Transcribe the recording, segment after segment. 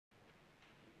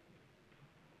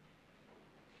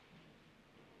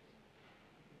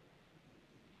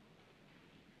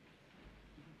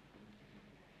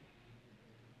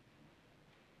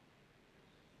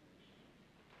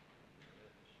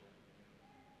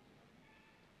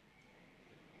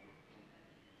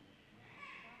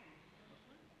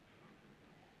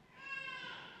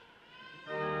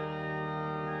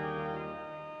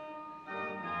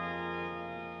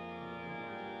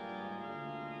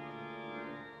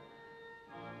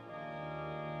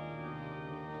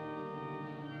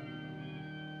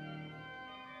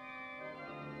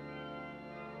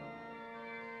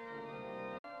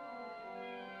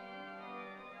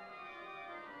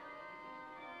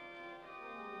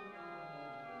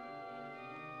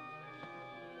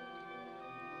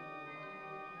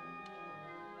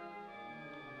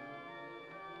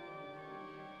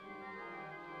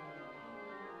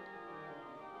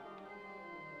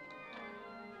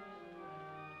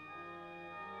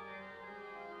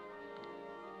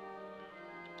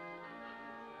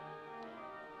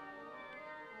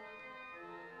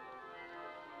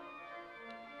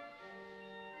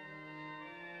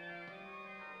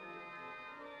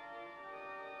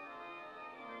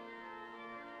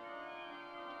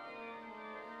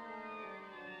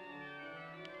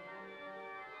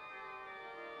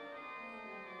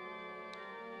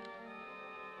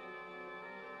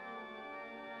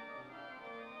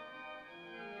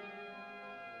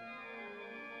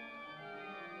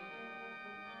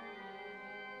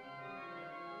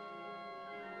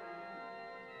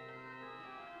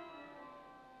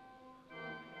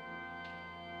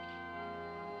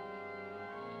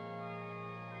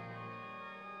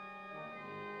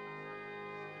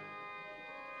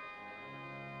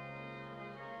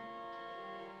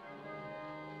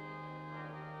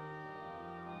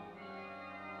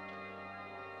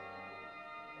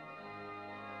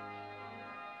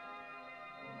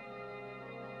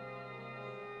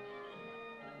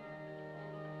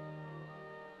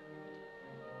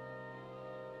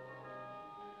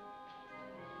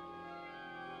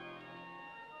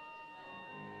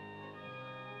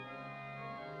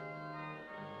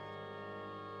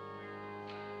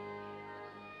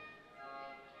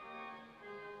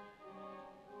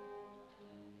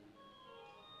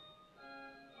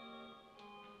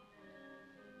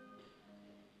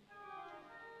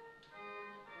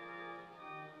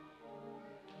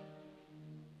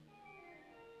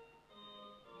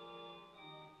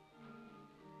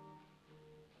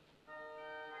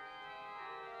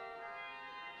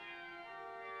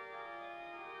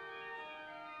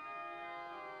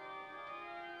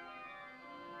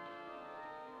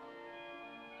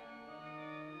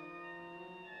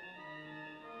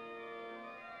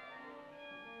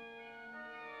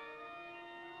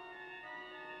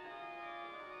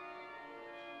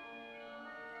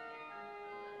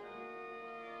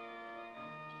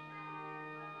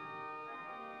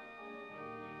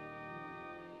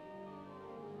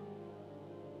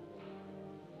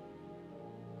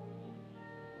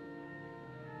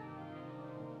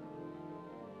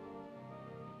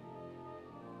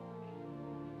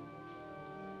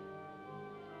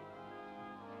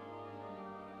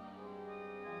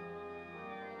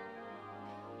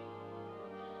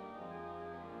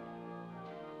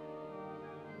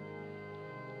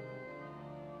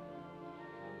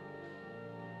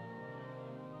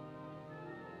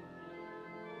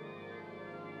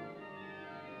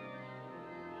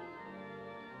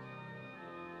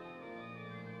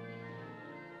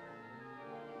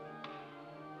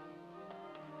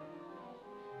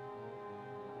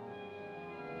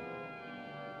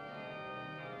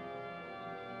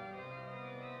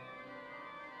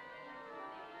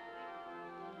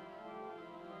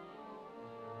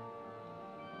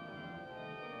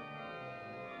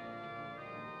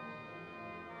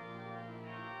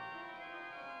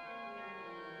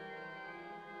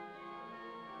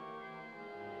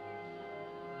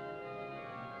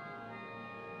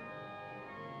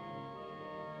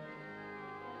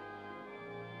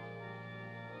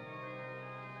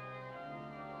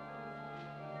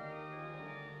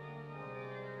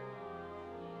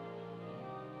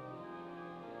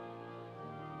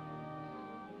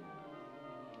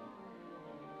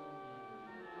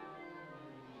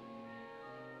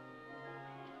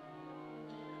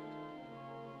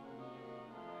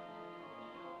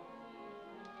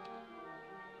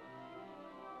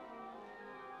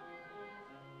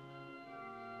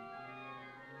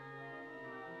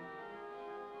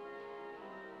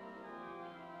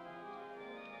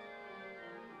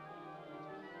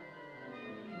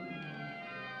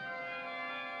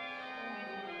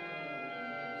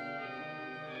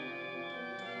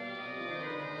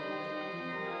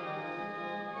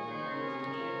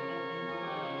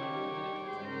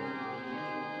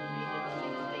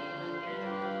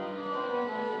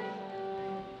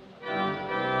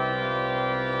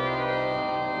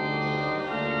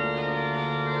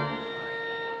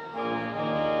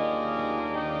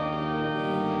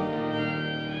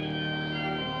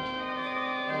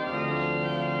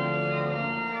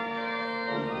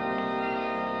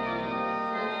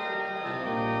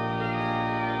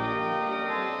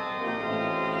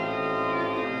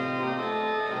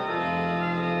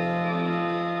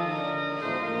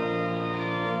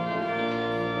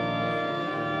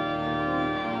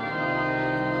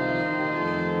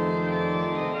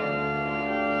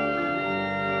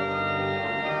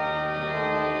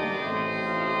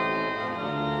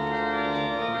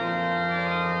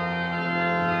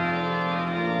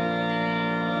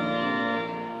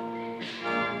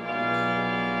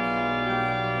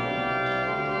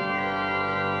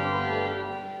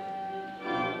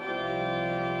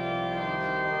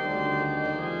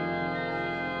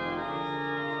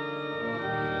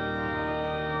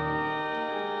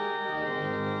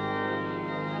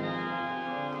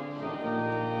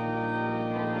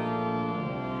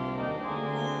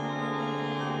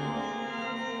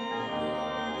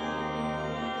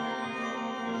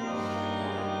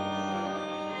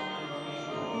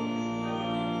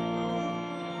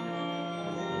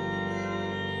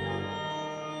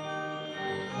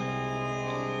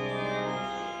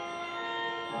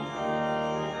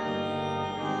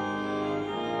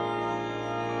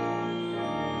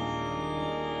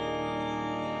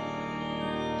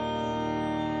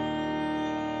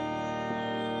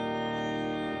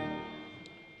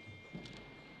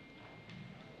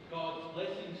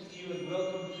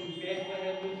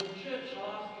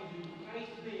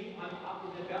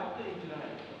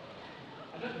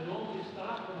I don't normally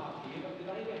start them up here, but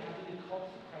today we're having the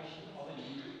consecration of a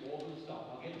new organ stock.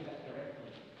 I'll get to that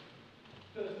directly.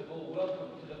 First of all,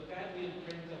 welcome to the family and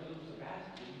friends of little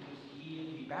Sebastian, who is here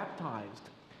to be baptised.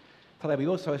 Today we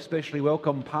also especially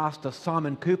welcome Pastor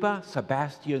Simon Cooper,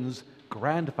 Sebastian's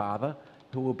grandfather,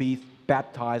 who will be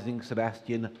baptising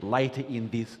Sebastian later in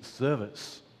this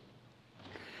service.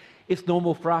 It's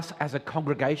normal for us as a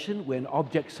congregation, when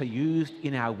objects are used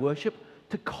in our worship,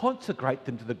 to consecrate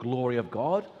them to the glory of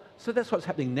God. So that's what's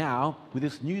happening now with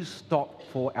this new stock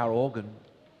for our organ.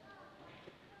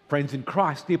 Friends in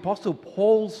Christ, the Apostle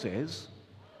Paul says,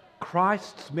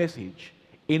 Christ's message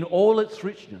in all its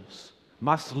richness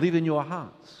must live in your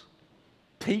hearts.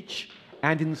 Teach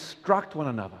and instruct one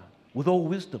another with all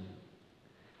wisdom.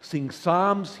 Sing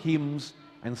psalms, hymns,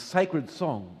 and sacred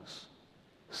songs.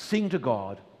 Sing to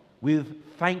God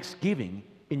with thanksgiving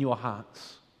in your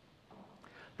hearts.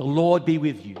 The Lord be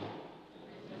with you.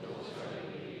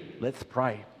 Let's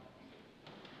pray.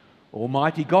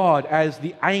 Almighty God, as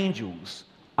the angels,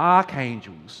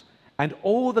 archangels, and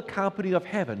all the company of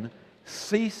heaven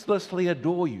ceaselessly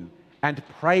adore you and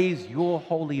praise your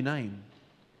holy name,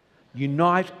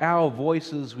 unite our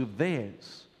voices with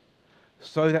theirs,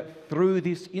 so that through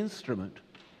this instrument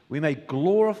we may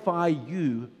glorify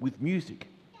you with music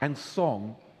and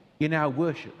song in our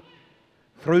worship.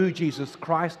 Through Jesus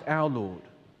Christ our Lord.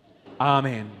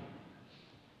 Amen.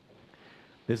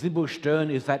 The Zimbelstern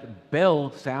is that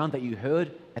bell sound that you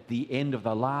heard at the end of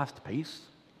the last piece.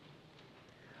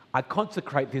 I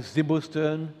consecrate this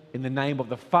Zimbelstern in the name of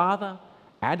the Father,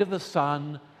 and of the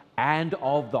Son, and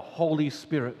of the Holy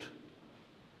Spirit.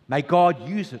 May God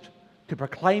use it to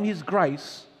proclaim His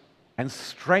grace and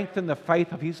strengthen the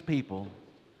faith of His people.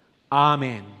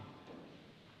 Amen.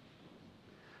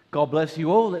 God bless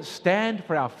you all. Let's stand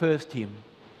for our first hymn. Amen.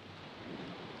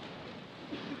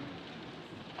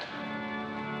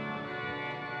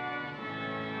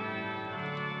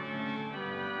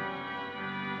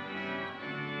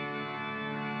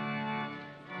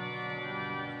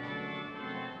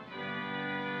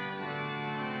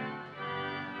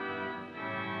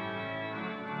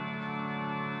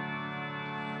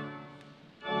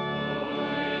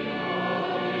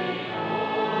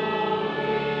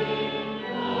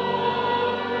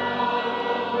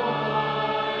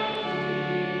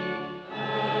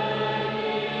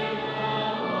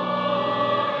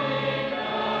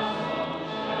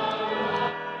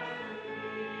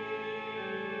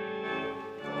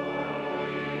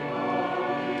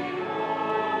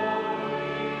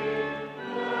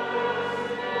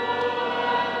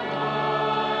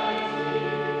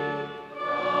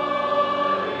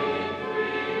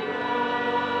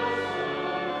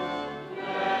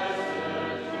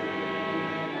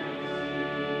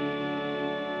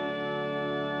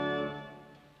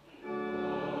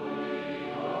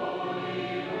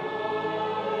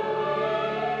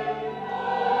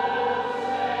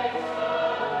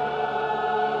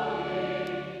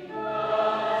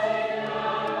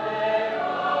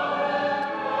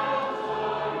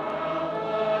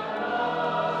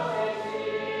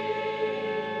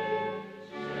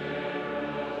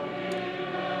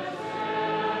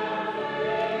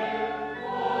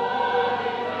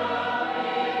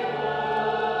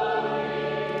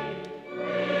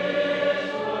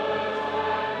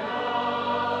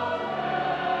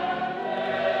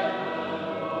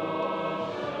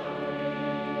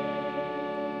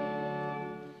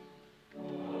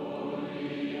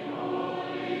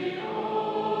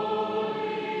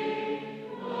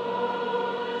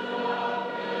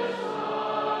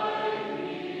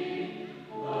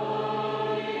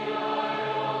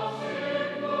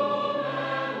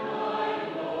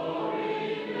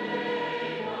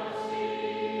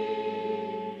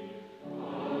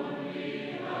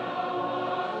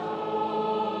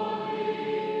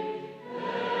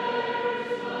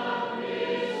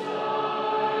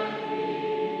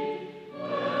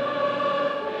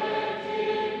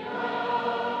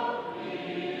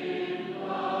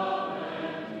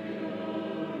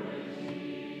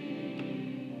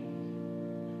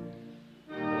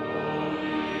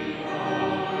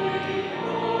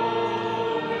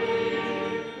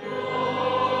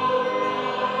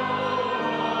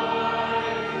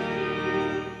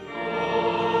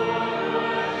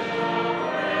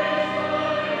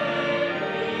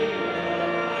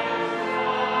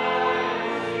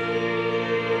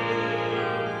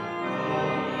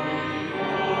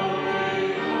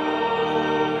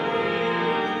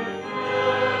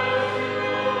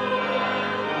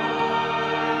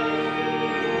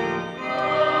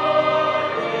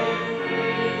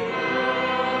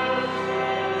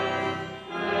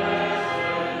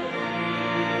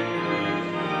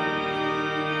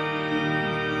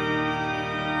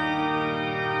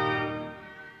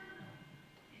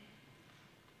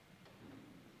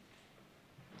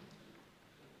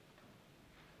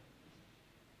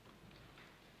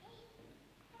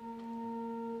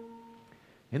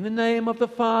 In the name of the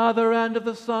Father, and of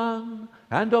the Son,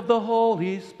 and of the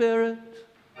Holy Spirit.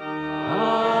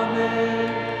 Amen.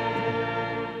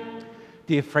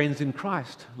 Dear friends in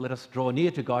Christ, let us draw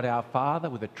near to God our Father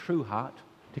with a true heart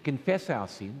to confess our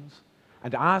sins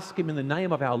and ask Him in the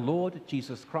name of our Lord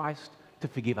Jesus Christ to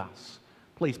forgive us.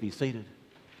 Please be seated.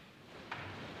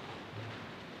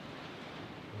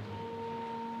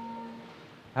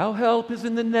 Our help is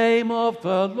in the name of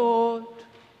the Lord.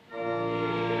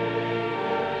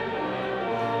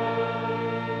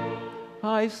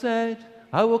 I said,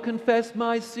 I will confess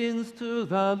my sins to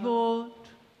the Lord.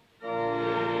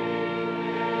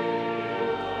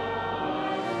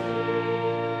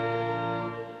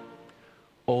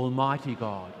 Almighty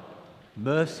God,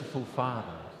 merciful Father,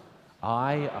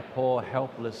 I, a poor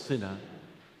helpless sinner,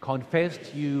 confess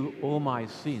to you all my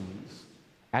sins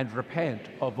and repent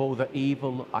of all the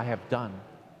evil I have done.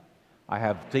 I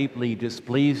have deeply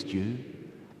displeased you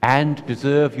and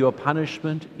deserve your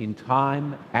punishment in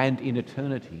time and in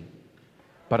eternity.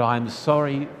 But I am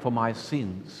sorry for my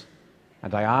sins,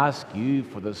 and I ask you,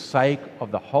 for the sake of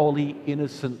the holy,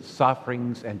 innocent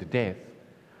sufferings and death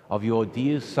of your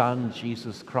dear Son,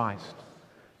 Jesus Christ,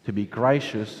 to be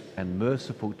gracious and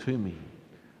merciful to me.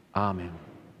 Amen.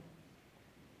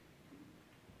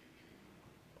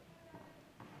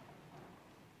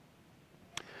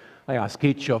 I ask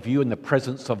each of you, in the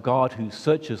presence of God who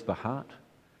searches the heart,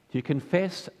 do you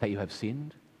confess that you have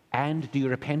sinned, and do you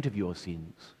repent of your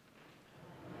sins?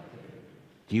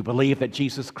 Do you believe that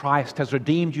Jesus Christ has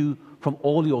redeemed you from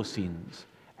all your sins,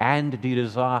 and do you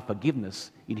desire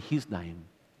forgiveness in His name?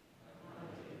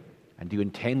 And do you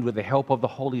intend, with the help of the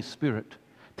Holy Spirit,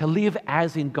 to live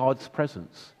as in God's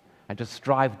presence and to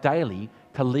strive daily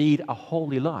to lead a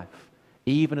holy life,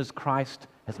 even as Christ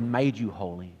has made you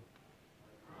holy?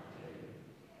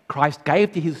 Christ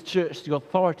gave to His church the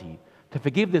authority to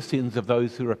forgive the sins of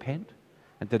those who repent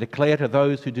and to declare to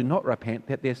those who do not repent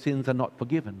that their sins are not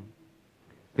forgiven.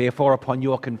 Therefore, upon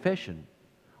your confession,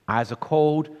 I, as a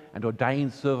called and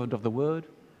ordained servant of the Word,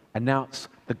 announce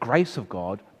the grace of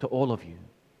God to all of you.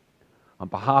 On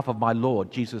behalf of my Lord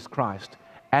Jesus Christ,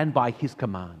 and by His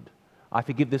command, I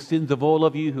forgive the sins of all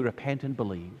of you who repent and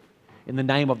believe. In the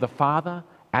name of the Father,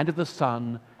 and of the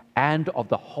Son, and of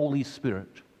the Holy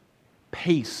Spirit.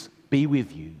 Peace be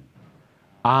with you.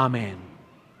 Amen.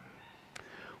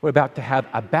 We're about to have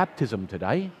a baptism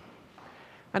today,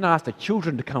 and I ask the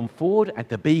children to come forward and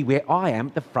to be where I am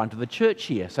at the front of the church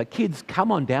here. So kids,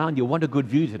 come on down. You'll want a good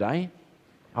view today.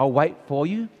 I'll wait for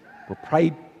you. We'll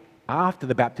pray after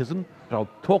the baptism, but I'll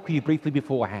talk to you briefly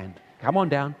beforehand. Come on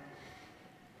down.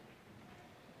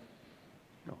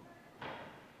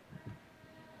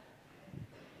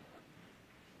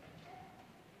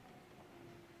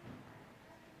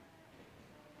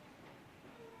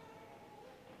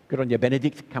 Good on you,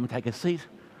 Benedict. Come take a seat.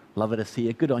 Lovely to see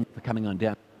you. Good on you for coming on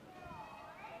down.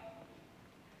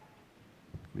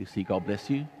 Lucy, God bless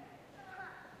you.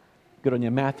 Good on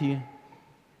you, Matthew.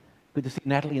 Good to see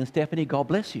Natalie and Stephanie. God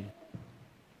bless you.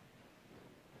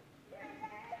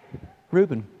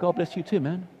 Reuben, God bless you too,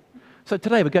 man. So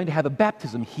today we're going to have a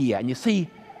baptism here. And you see,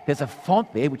 there's a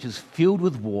font there which is filled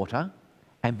with water.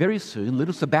 And very soon,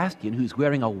 little Sebastian, who's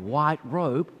wearing a white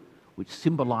robe, which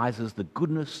symbolizes the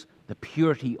goodness, the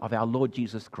purity of our Lord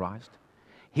Jesus Christ,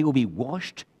 he will be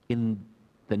washed in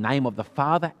the name of the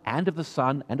Father and of the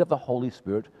Son and of the Holy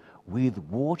Spirit with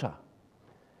water.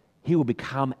 He will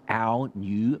become our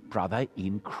new brother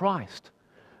in Christ.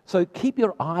 So keep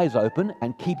your eyes open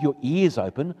and keep your ears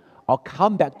open. I'll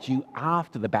come back to you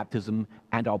after the baptism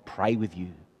and I'll pray with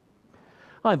you.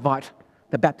 I invite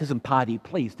the baptism party,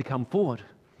 please, to come forward.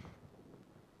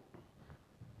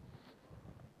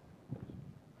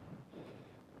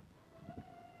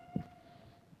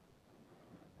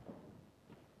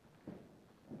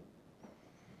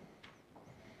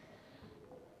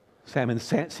 Sam and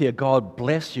Sansia, God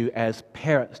bless you as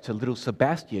parents to little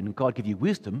Sebastian. God give you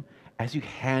wisdom as you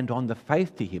hand on the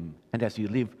faith to him and as you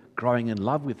live growing in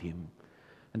love with him.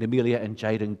 And Amelia and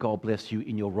Jaden, God bless you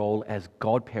in your role as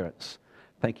godparents.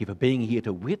 Thank you for being here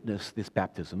to witness this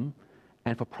baptism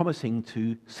and for promising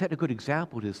to set a good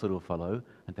example to this little fellow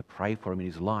and to pray for him in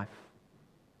his life.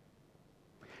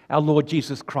 Our Lord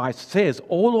Jesus Christ says,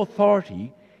 "All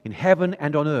authority in heaven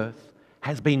and on earth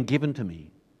has been given to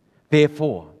me.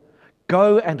 Therefore,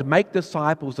 go and make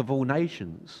disciples of all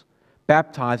nations,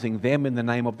 baptizing them in the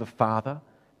name of the Father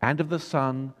and of the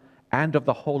Son and of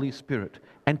the Holy Spirit,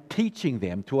 and teaching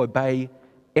them to obey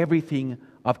everything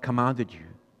I've commanded you.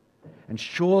 And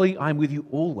surely I'm with you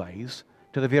always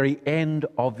to the very end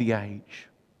of the age."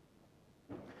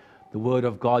 The Word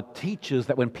of God teaches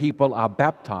that when people are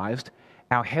baptized,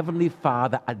 our Heavenly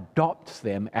Father adopts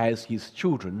them as his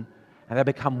children, and they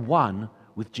become one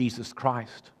with Jesus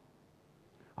Christ.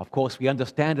 Of course, we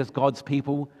understand as God's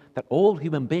people that all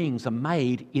human beings are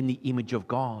made in the image of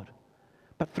God.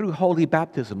 But through holy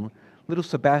baptism, little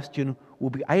Sebastian will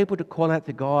be able to call out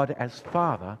to God as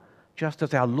Father, just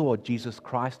as our Lord Jesus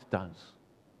Christ does.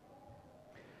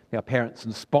 Now, parents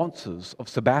and sponsors of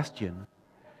Sebastian,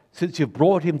 since you've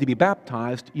brought him to be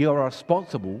baptized, you are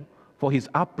responsible for his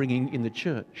upbringing in the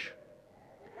church.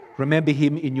 Remember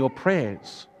him in your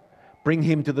prayers. Bring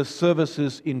him to the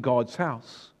services in God's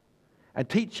house, and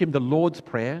teach him the Lord's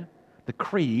Prayer, the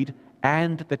Creed,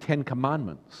 and the 10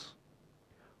 Commandments.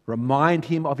 Remind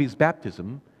him of his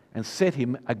baptism and set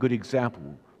him a good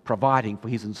example, providing for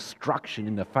his instruction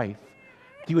in the faith.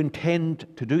 Do you intend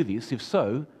to do this? If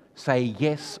so, say,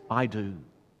 "Yes, I do."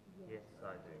 Yes,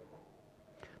 I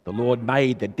do. The Lord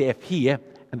made the deaf hear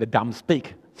and the dumb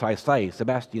speak. So I say,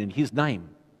 Sebastian, in his name,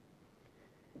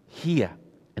 hear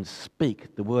and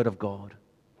speak the word of God.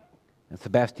 And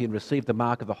Sebastian received the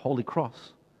mark of the Holy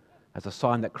Cross as a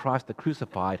sign that Christ the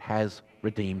crucified has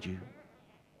redeemed you.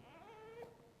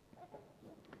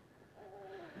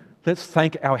 Let's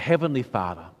thank our Heavenly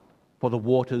Father for the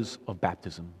waters of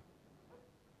baptism.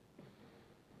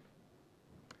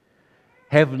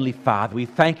 Heavenly Father, we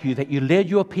thank you that you led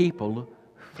your people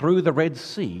through the Red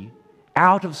Sea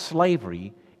out of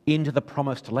slavery into the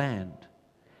promised land,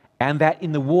 and that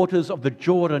in the waters of the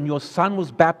Jordan your Son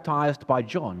was baptized by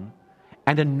John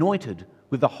and anointed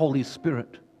with the Holy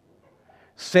Spirit.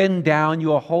 Send down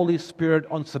your Holy Spirit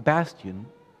on Sebastian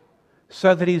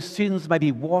so that his sins may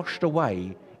be washed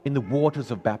away in the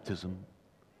waters of baptism.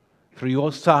 Through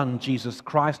your Son, Jesus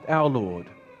Christ our Lord.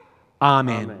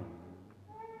 Amen. Amen.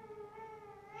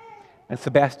 And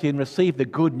Sebastian received the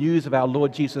good news of our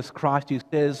Lord Jesus Christ, who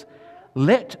says,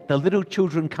 "Let the little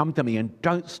children come to me, and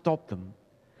don't stop them,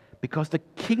 because the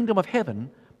kingdom of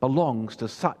heaven belongs to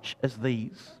such as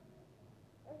these."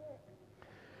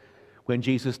 When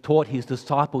Jesus taught his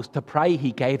disciples to pray,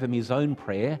 he gave them his own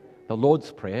prayer, the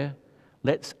Lord's Prayer.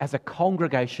 Let's, as a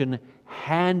congregation,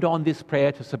 hand on this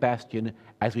prayer to Sebastian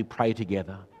as we pray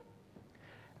together.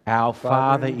 Our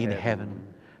Father in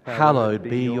heaven, hallowed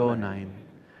be your name.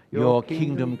 Your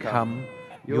kingdom come,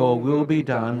 your will be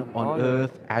done on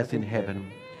earth as in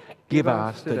heaven. Give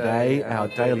us today our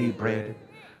daily bread.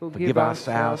 Forgive us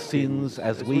our sins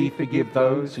as we forgive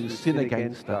those who sin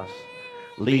against us.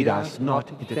 Lead us not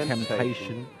into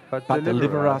temptation, but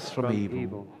deliver us from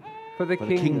evil. For the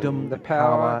kingdom, the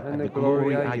power, and the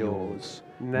glory are yours,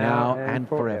 now and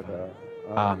forever.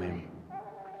 Amen.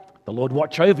 The Lord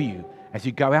watch over you as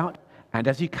you go out and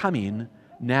as you come in,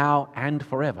 now and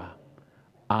forever.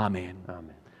 Amen.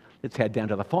 Amen. Let's head down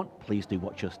to the font. Please do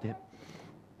watch your step.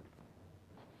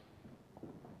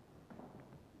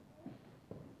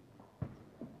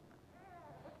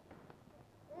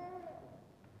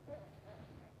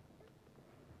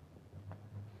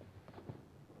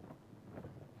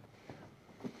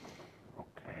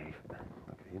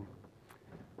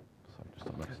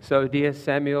 So, dear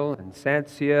Samuel and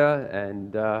Santia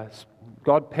and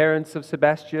godparents of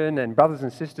Sebastian and brothers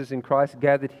and sisters in Christ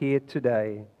gathered here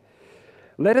today,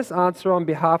 let us answer on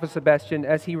behalf of Sebastian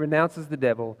as he renounces the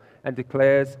devil and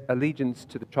declares allegiance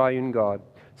to the triune God.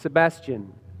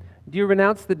 Sebastian, do you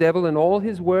renounce the devil and all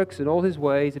his works and all his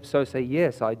ways? If so, say,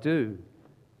 "Yes, I do."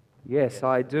 Yes,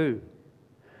 I do.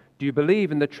 Do you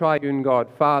believe in the triune God,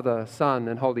 Father, Son,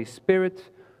 and Holy Spirit?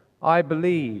 I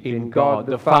believe in God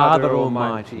the Father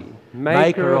Almighty,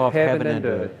 maker of heaven and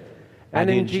earth, and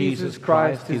in Jesus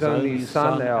Christ, his only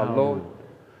Son, our Lord,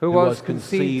 who was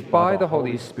conceived by the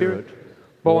Holy Spirit,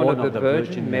 born of the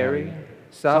Virgin Mary,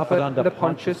 suffered under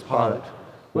Pontius Pilate,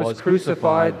 was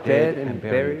crucified, dead, and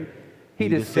buried. He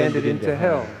descended into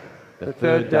hell. The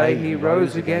third day he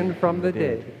rose again from the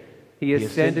dead. He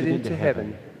ascended into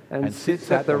heaven and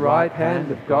sits at the right hand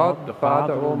of God the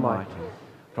Father Almighty.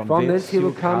 From thence he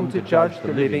will come to judge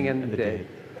the living and the dead.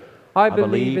 I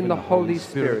believe in the Holy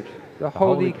Spirit, the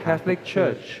Holy Catholic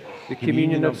Church, the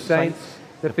communion of saints,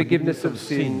 the forgiveness of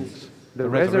sins, the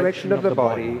resurrection of the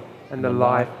body, and the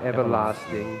life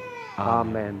everlasting.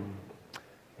 Amen.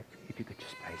 If you could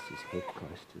just place his head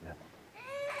close to them.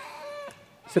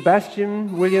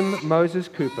 Sebastian William Moses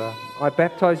Cooper, I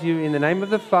baptize you in the name of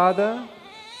the Father,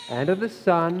 and of the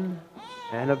Son,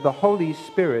 and of the Holy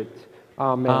Spirit.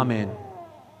 Amen. Amen.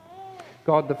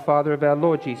 God, the Father of our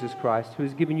Lord Jesus Christ, who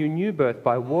has given you new birth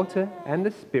by water and the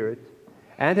Spirit,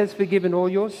 and has forgiven all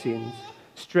your sins,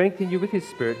 strengthen you with his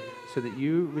Spirit, so that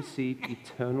you receive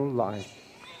eternal life.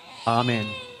 Amen.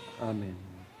 Amen.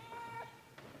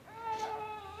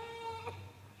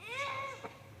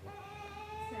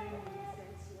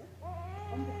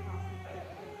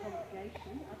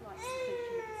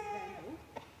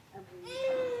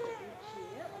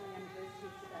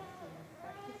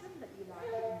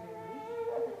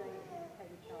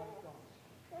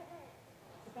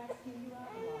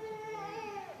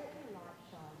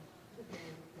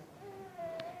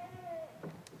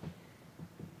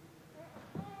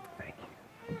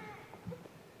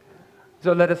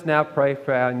 So let us now pray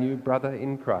for our new brother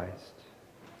in Christ.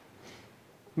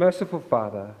 Merciful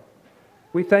Father,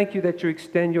 we thank you that you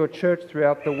extend your church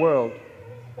throughout the world,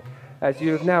 as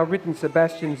you have now written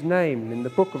Sebastian's name in the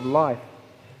book of life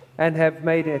and have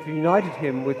united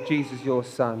him with Jesus your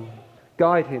Son.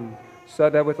 Guide him so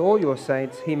that with all your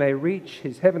saints he may reach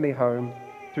his heavenly home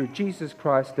through Jesus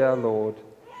Christ our Lord.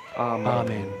 Amen.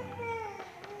 Amen.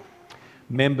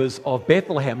 Members of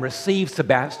Bethlehem, receive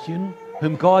Sebastian,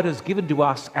 whom God has given to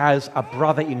us as a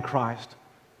brother in Christ.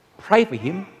 Pray for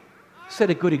him,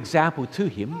 set a good example to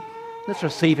him. Let's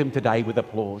receive him today with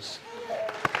applause.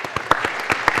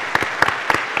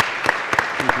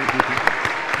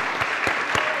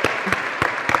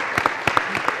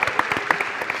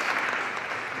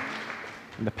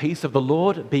 And the peace of the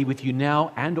Lord be with you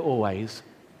now and always.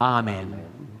 Amen.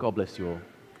 God bless you all.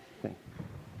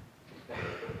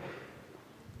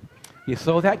 You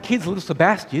saw that kid's little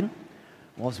Sebastian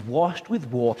was washed with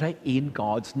water in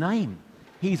God's name.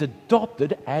 He's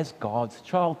adopted as God's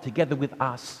child together with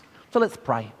us. So let's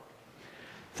pray.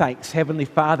 Thanks, Heavenly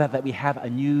Father, that we have a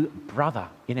new brother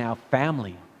in our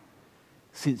family.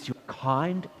 Since you're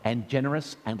kind and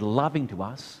generous and loving to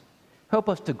us, help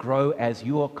us to grow as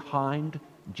your kind,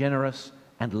 generous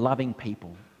and loving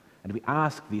people. And we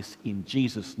ask this in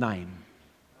Jesus' name.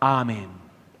 Amen.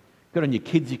 Good on you,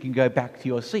 kids. You can go back to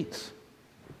your seats.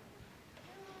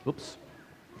 Oops.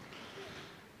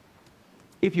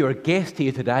 If you're a guest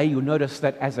here today, you'll notice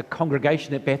that as a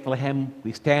congregation at Bethlehem,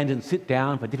 we stand and sit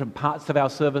down for different parts of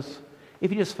our service.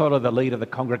 If you just follow the lead of the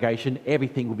congregation,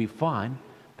 everything will be fine.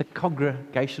 The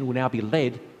congregation will now be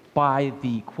led by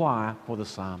the choir for the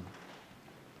psalm.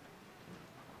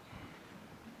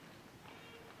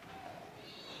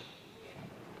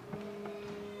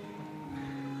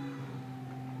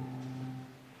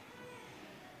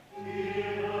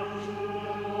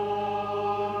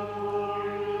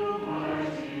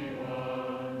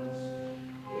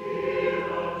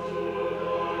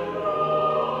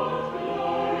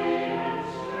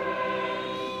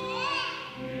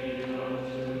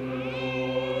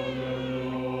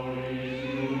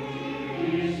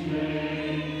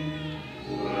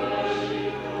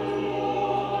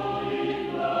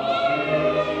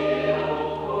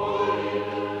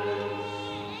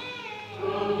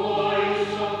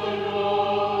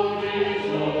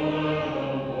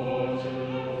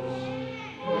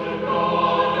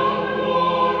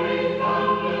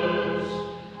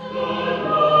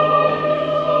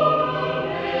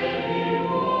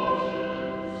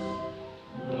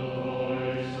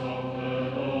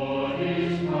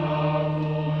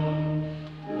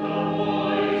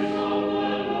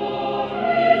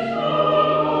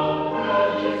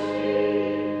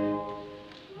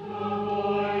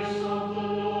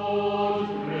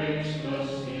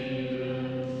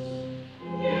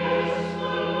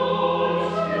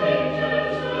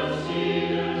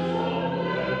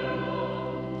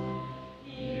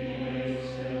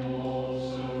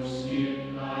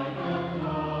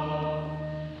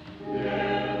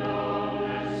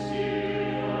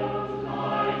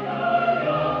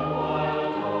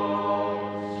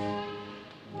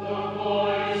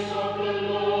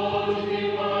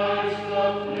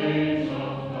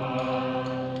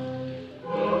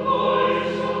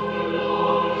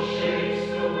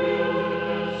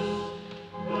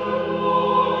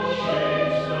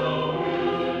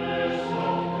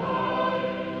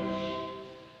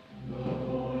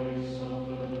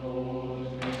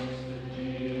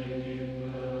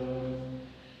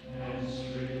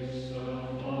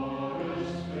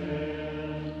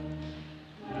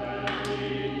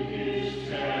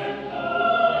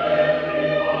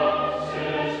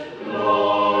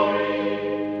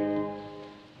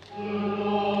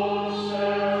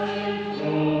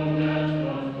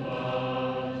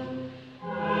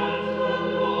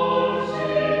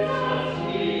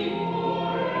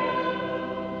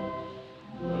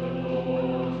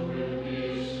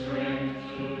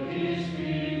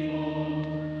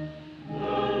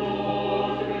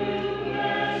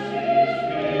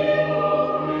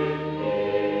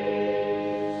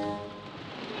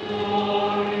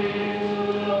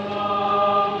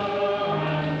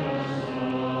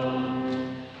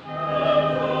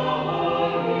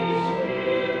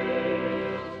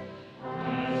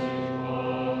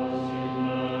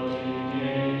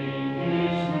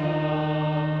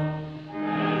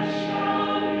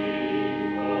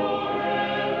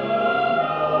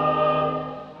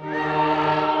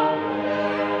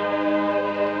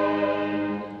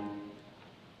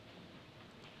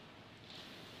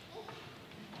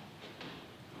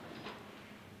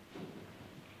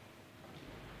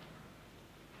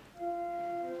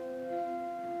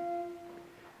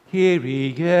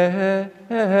 Kyrie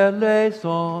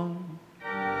eleison.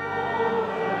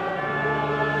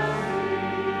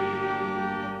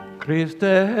 Christe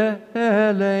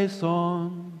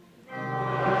eleison.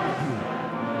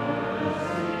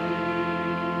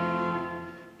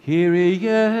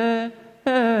 Kyrie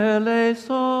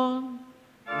eleison.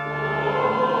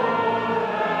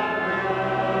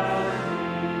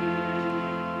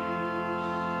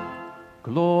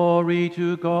 Glory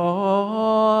to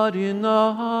God in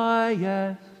the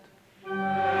highest,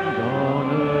 and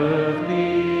on earth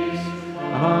peace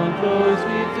among those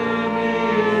with whom He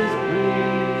is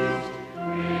pleased.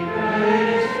 We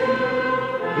praise You,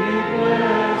 we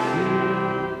bless You,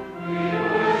 we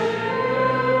worship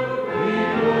You, we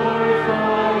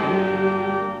glorify You,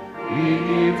 we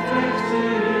give thanks to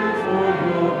You for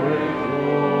Your great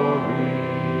glory.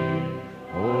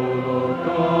 O Lord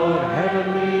God,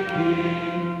 heavenly King,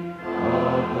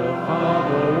 of the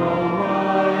Father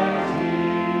Almighty,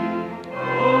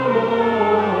 O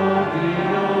Lord, the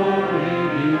only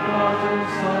begotten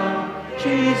Son,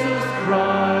 Jesus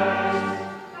Christ,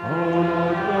 O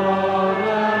Lord God,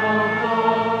 Lamb of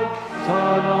God,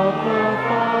 Son of the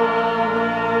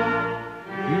Father,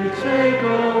 You take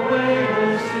away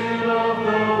the sin of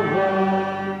the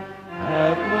world,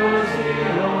 have mercy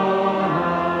on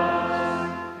us.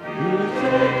 You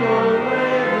take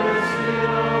away the sin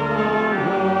of the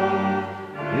world,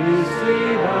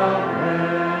 receive our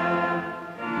prayer.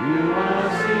 You are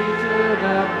seated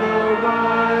at the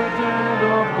right hand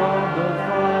of God the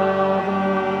Father.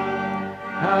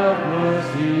 Have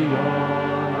mercy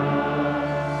on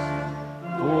us.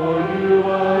 For You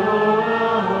alone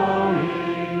are holy.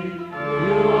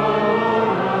 You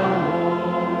alone are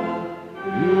Lord.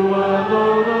 You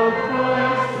alone are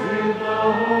Christ with the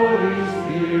Holy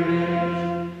Spirit.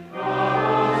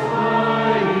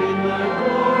 In the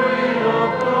glory of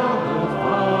God the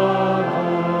Father.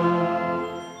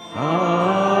 Amen.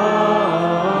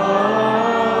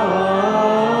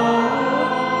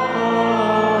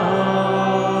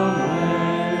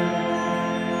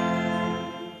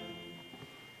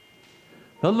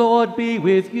 The Lord be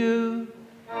with you.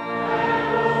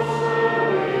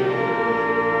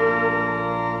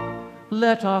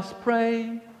 Let us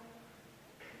pray.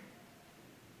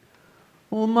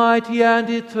 Almighty and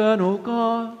eternal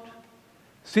God,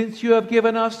 since You have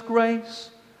given us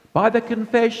grace by the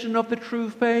confession of the true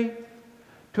faith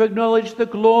to acknowledge the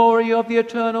glory of the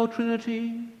eternal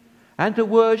Trinity and to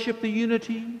worship the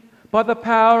unity by the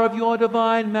power of Your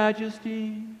divine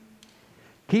majesty,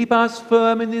 keep us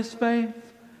firm in this faith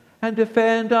and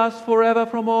defend us forever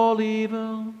from all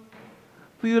evil.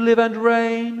 For You live and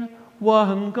reign,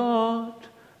 one God,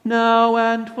 now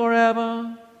and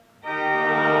forever.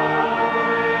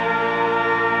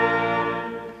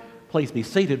 Please be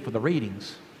seated for the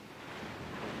readings.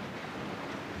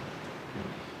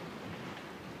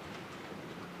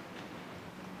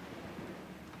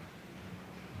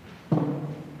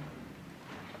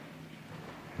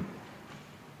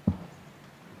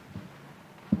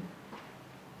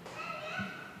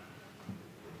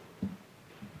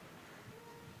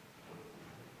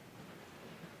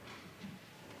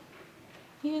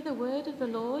 Hear the word of the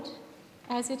Lord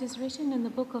as it is written in the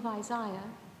book of Isaiah,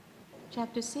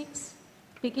 chapter 6,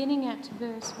 beginning at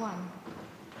verse 1.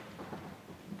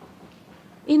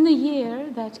 In the year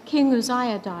that King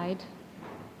Uzziah died,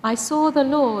 I saw the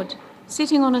Lord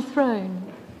sitting on a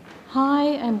throne, high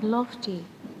and lofty,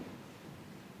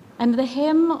 and the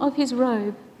hem of His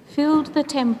robe filled the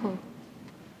temple.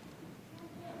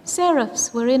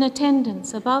 Seraphs were in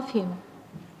attendance above Him.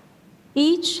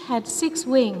 Each had 6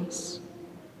 wings.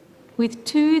 With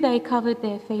 2 they covered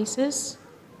their faces,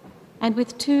 and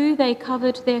with 2 they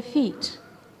covered their feet,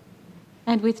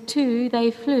 and with 2 they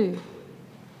flew.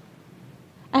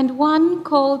 And one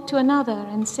called to another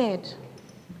and said,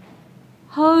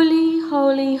 Holy,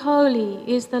 holy, holy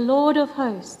is the Lord of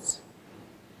hosts.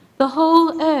 The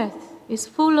whole earth is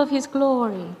full of His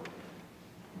glory.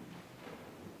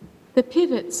 The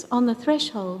pivots on the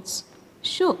thresholds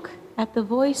shook at the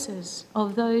voices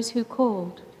of those who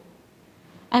called,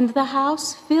 and the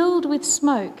house filled with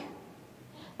smoke.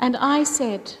 And I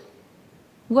said,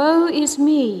 Woe is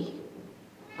me!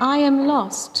 I am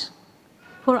lost,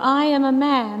 for I am a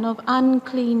man of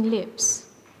unclean lips,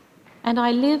 and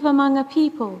I live among a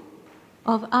people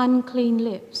of unclean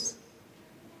lips.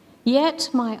 Yet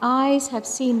my eyes have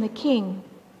seen the King,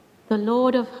 the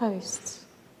Lord of hosts.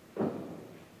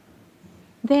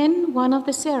 Then one of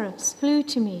the seraphs flew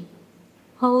to me,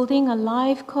 holding a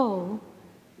live coal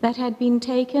that had been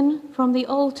taken from the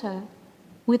altar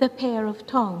with a pair of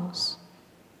tongs.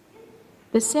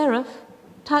 The seraph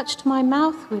touched my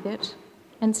mouth with it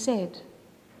and said,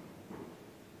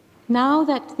 "Now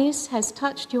that this has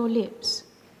touched your lips,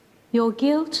 your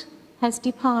guilt has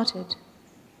departed,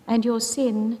 and your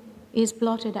sin is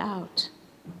blotted out."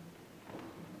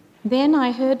 Then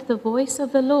I heard the voice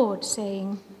of the Lord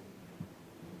saying,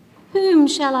 "Whom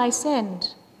shall I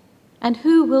send, and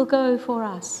who will go for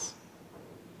us?"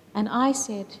 And I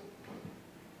said,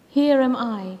 "Here am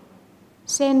I,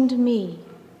 send me."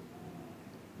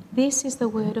 This is the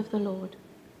word of the Lord.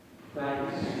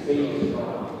 Thanks be to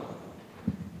God.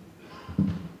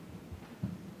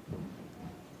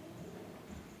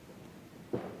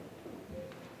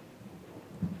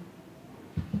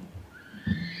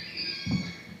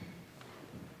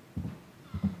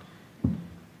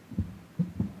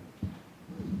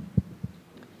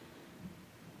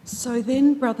 So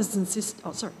then, brothers and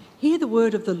sisters, hear the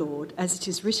word of the Lord as it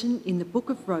is written in the book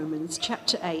of Romans,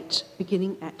 chapter 8,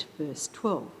 beginning at verse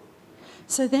 12.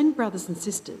 So then, brothers and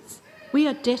sisters, we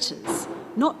are debtors,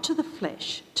 not to the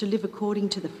flesh, to live according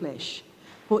to the flesh.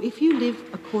 For if you live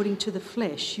according to the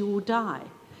flesh, you will die.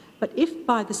 But if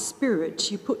by the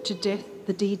Spirit you put to death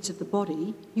the deeds of the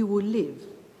body, you will live.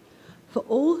 For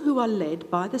all who are led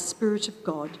by the Spirit of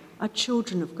God are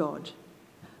children of God.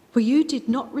 For you did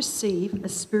not receive a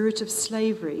spirit of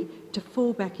slavery to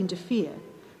fall back into fear,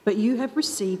 but you have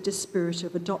received a spirit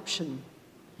of adoption.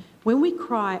 When we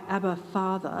cry, "Abba,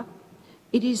 Father,"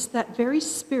 it is that very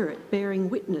Spirit bearing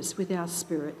witness with our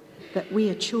spirit that we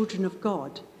are children of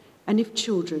God, and if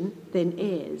children, then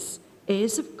heirs,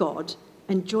 heirs of God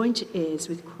and joint heirs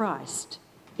with Christ,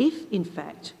 if, in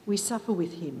fact, we suffer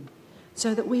with him,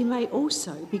 so that we may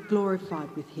also be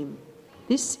glorified with him.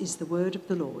 This is the word of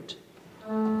the Lord.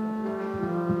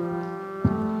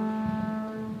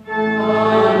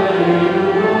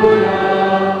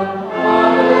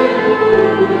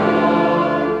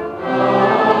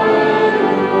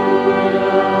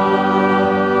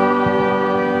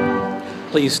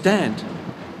 Please stand.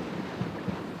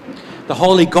 The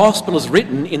Holy Gospel is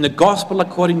written in the Gospel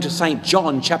according to St.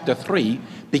 John chapter 3,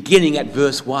 beginning at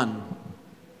verse 1.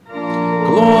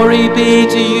 Glory be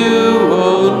to you,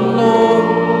 O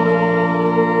Lord.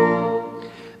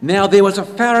 Now there was a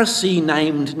Pharisee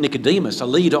named Nicodemus, a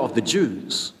leader of the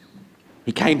Jews.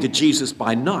 He came to Jesus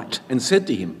by night and said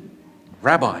to him,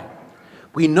 "Rabbi,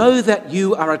 we know that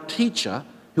you are a teacher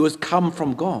who has come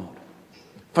from God.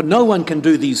 For no one can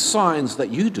do these signs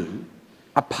that you do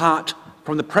apart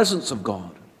from the presence of God."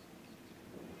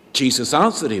 Jesus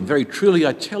answered him, "Very truly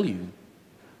I tell you,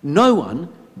 no one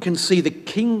can see the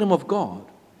kingdom of God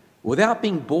without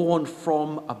being born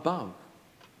from above."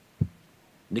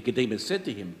 Nicodemus said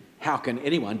to him, "How can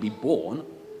anyone be born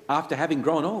after having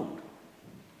grown old?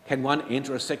 Can one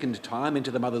enter a second time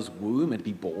into the mother's womb and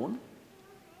be born?"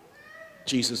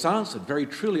 Jesus answered, "Very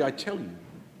truly I tell you,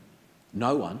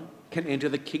 no one can enter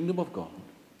the kingdom of God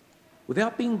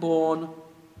without being born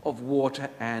of water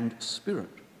and spirit.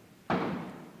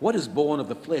 What is born of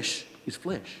the flesh is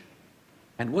flesh,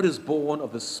 and what is born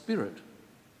of the spirit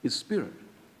is spirit.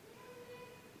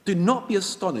 Do not be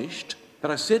astonished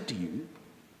that I said to you,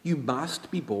 you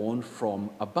must be born from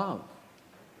above.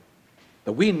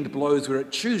 The wind blows where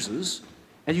it chooses,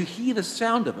 and you hear the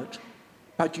sound of it,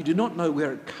 but you do not know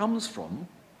where it comes from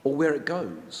or where it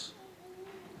goes.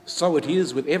 So it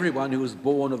is with everyone who is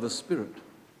born of the Spirit."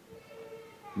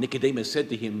 Nicodemus said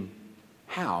to him,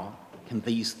 "How can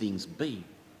these things be?"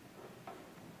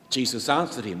 Jesus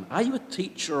answered him, "Are you a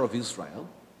teacher of Israel,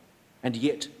 and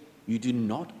yet you do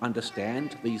not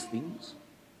understand these things?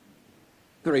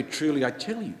 Very truly I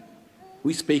tell you,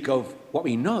 we speak of what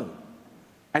we know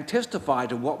and testify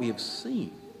to what we have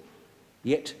seen,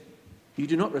 yet you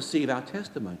do not receive our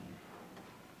testimony.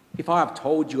 If I have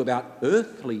told you about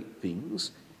earthly things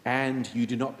and you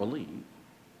do not believe,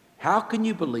 how can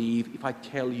you believe if I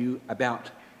tell you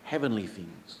about heavenly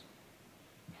things?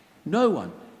 No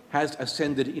one has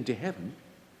ascended into heaven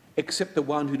except the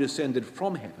one who descended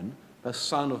from heaven, the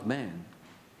Son of Man.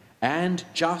 And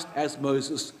just as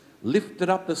Moses lifted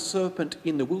up the serpent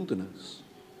in the wilderness,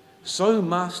 so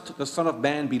must the Son of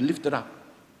Man be lifted up,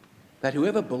 that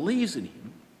whoever believes in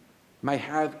him may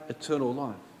have eternal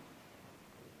life.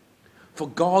 For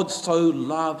God so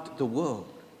loved the world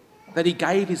that he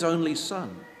gave his only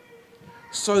Son,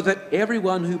 so that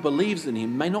everyone who believes in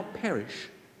him may not perish,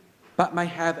 but may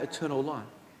have eternal life.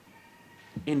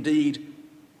 Indeed,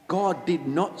 God did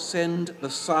not send the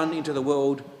Son into the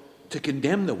world to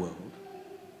condemn the world,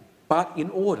 but in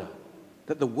order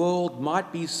that the world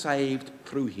might be saved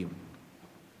through him.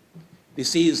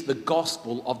 This is the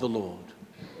gospel of the Lord.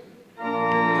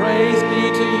 Praise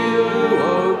be to you,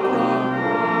 O Christ.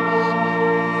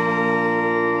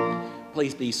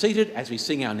 Please be seated as we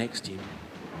sing our next hymn.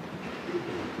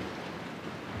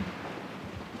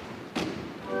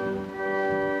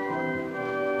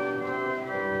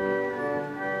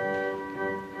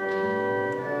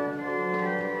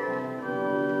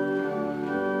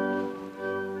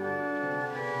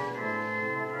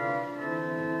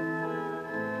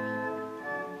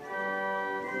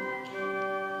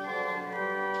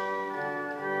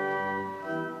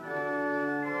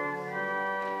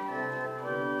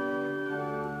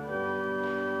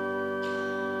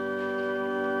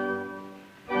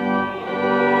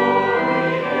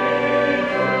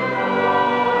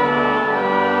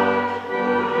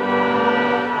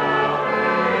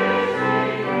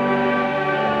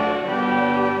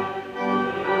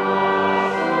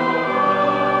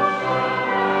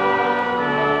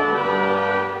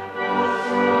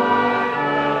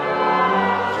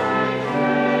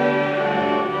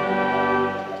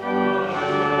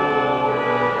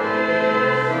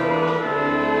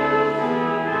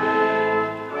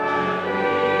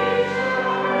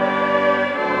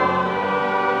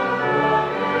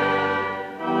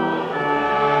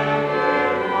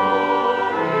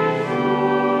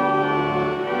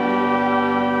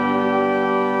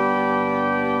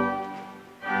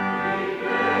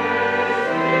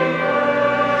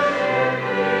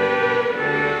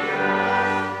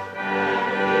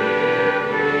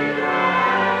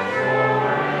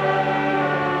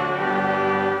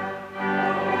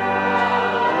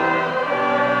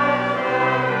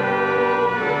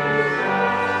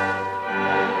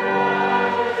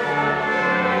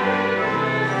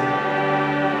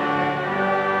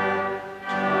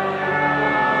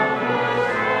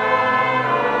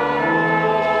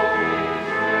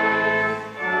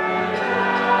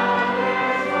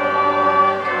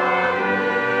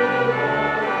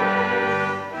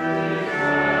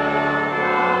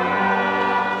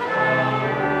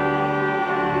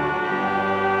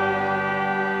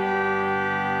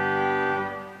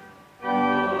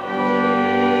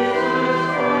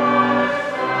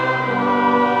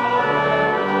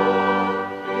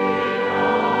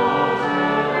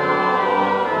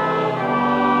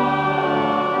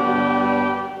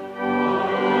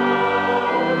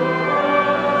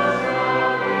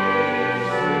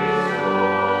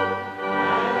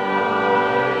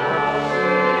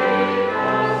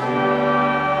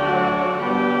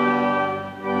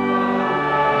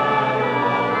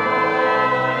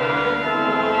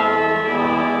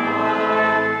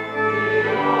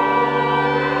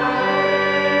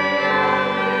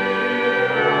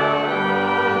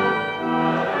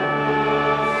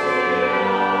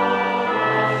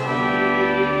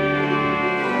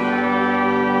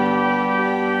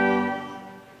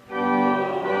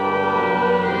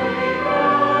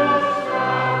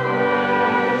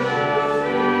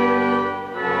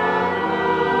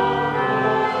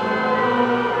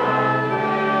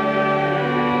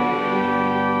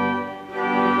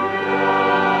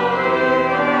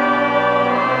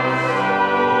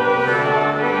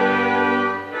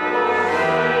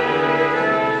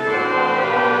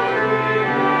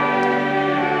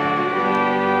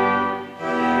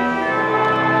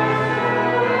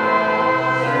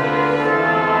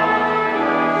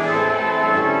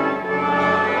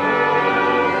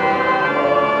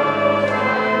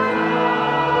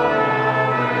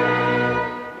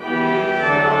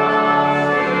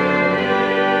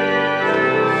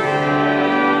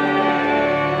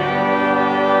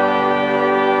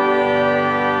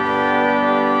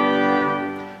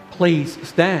 Please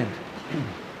stand.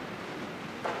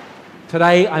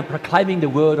 Today I'm proclaiming the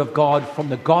word of God from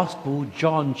the Gospel,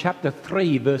 John chapter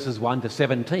 3, verses 1 to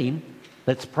 17.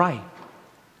 Let's pray.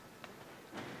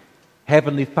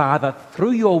 Heavenly Father,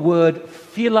 through your word,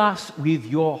 fill us with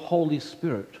your Holy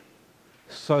Spirit,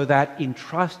 so that in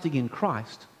trusting in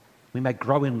Christ, we may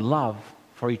grow in love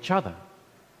for each other.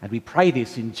 And we pray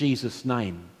this in Jesus'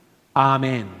 name.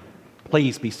 Amen.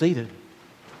 Please be seated.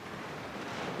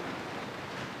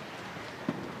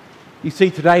 You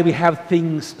see, today we have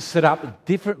things set up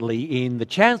differently in the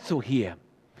chancel here.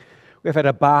 We've had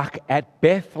a Bach at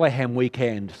Bethlehem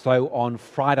weekend. So on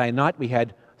Friday night we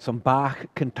had some Bach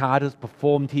cantatas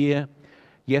performed here.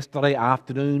 Yesterday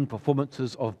afternoon,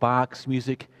 performances of Bach's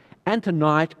music. And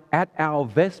tonight at our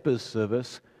Vespers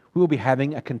service, we will be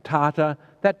having a cantata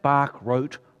that Bach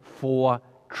wrote for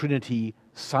Trinity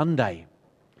Sunday.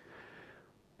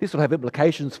 This will have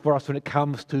implications for us when it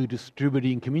comes to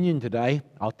distributing communion today.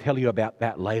 I'll tell you about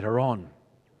that later on.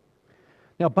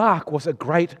 Now, Bach was a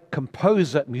great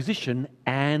composer, musician,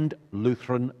 and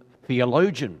Lutheran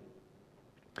theologian.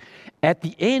 At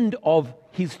the end of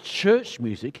his church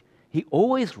music, he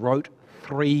always wrote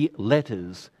 3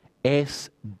 letters,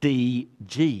 S-D-G,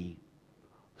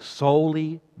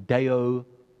 Soli Deo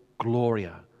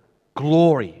Gloria,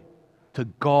 glory to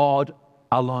God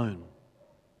alone.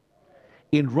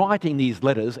 In writing these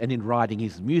letters and in writing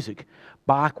his music,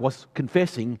 Bach was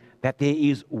confessing that there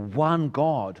is one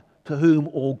God to whom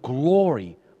all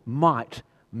glory, might,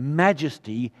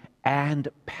 majesty, and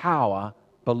power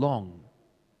belong.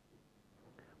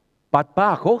 But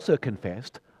Bach also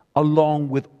confessed, along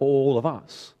with all of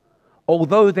us,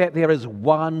 although that there is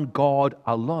one God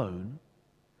alone,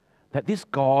 that this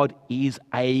God is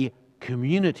a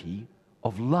community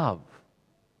of love.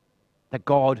 That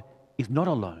God is not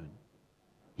alone.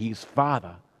 He is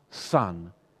Father,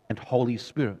 Son, and Holy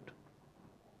Spirit.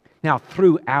 Now,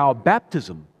 through our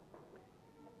baptism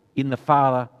in the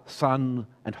Father, Son,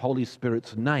 and Holy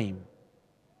Spirit's name,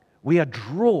 we are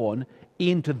drawn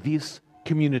into this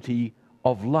community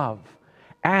of love,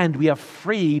 and we are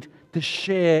freed to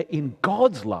share in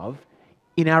God's love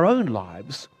in our own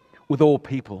lives with all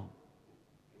people,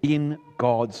 in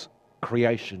God's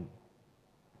creation.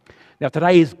 Now,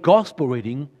 today's Gospel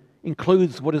reading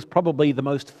includes what is probably the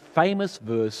most famous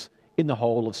verse in the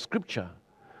whole of Scripture.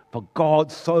 For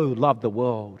God so loved the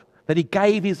world that he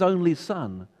gave his only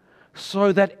Son,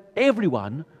 so that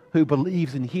everyone who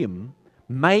believes in him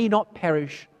may not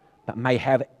perish, but may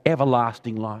have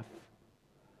everlasting life.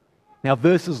 Now,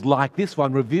 verses like this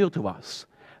one reveal to us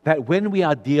that when we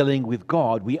are dealing with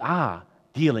God, we are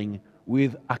dealing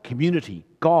with a community.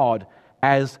 God,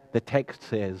 as the text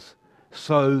says,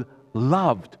 so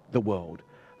loved the world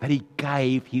that he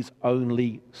gave his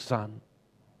only Son.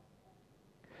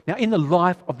 Now, in the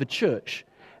life of the church,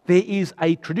 there is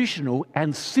a traditional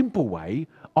and simple way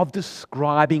of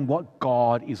describing what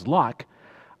God is like.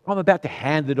 I'm about to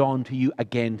hand it on to you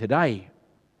again today.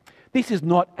 This is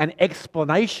not an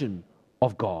explanation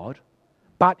of God,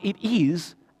 but it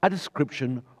is a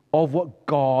description of what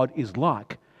God is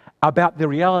like, about the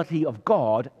reality of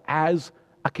God as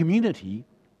a community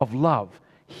of love.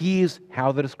 Here's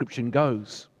how the description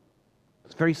goes.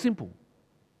 It's very simple.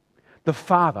 The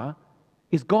Father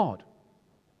is God.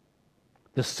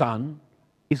 The Son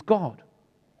is God.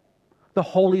 The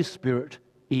Holy Spirit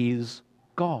is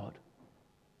God.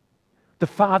 The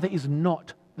Father is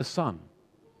not the Son.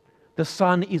 The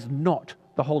Son is not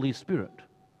the Holy Spirit.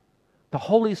 The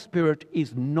Holy Spirit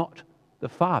is not the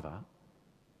Father.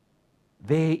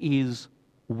 There is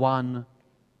one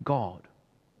God.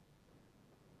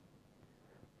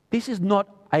 This is not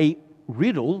a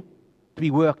riddle to be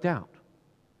worked out.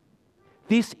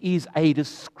 This is a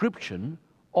description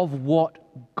of what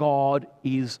God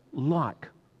is like.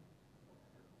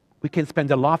 We can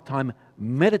spend a lifetime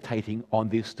meditating on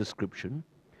this description,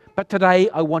 but today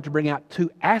I want to bring out 2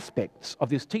 aspects of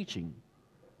this teaching.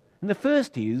 And the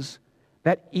first is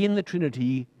that in the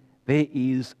Trinity there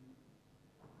is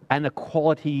an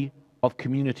equality of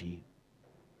community.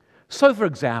 So, for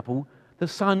example, the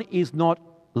Son is not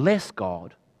less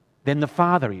God than the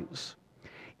Father is.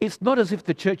 It's not as if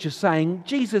the church is saying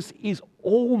Jesus is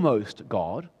almost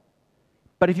God,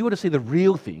 but if you want to see the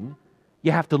real thing,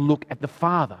 you have to look at the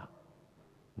Father.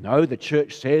 No, the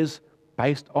church says,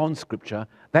 based on Scripture,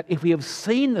 that if we have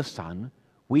seen the Son,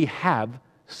 we have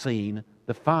seen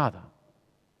the Father.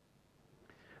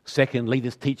 Secondly,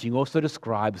 this teaching also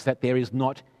describes that there is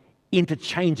not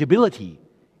interchangeability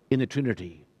in the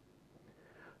Trinity.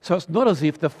 So it's not as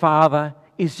if the Father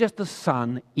is just the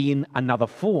Son in another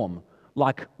form,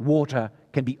 like water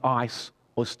can be ice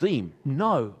or steam.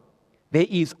 No, There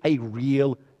is a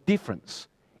real difference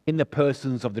in the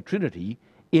persons of the Trinity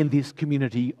in this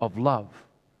community of love.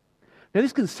 Now,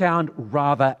 this can sound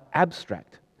rather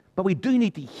abstract, but we do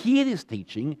need to hear this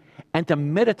teaching and to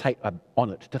meditate on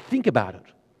it, to think about it.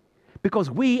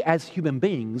 Because we as human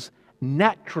beings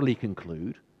naturally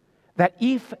conclude that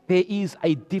if there is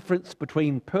a difference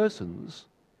between persons,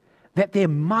 that there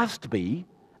must be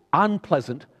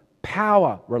unpleasant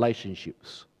power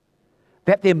relationships,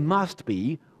 that there must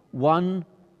be one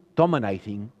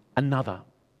dominating another.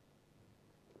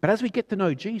 But as we get to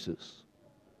know Jesus,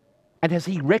 and as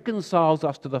he reconciles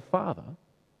us to the Father,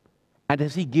 and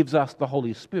as he gives us the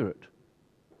Holy Spirit,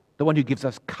 the one who gives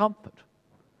us comfort,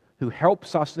 who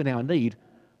helps us in our need,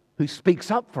 who speaks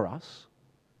up for us,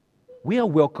 we are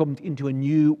welcomed into a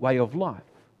new way of life,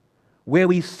 where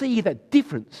we see that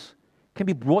difference can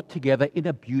be brought together in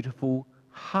a beautiful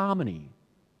harmony,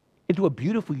 into a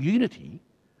beautiful unity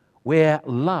where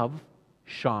love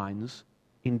shines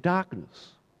in darkness.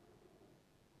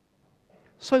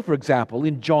 So, for example,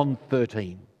 in John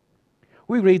 13,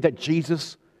 we read that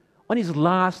Jesus, on his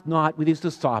last night with his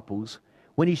disciples,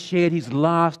 when he shared his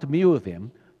last meal with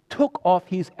them, took off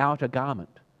his outer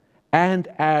garment and,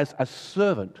 as a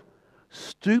servant,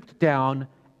 stooped down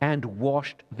and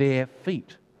washed their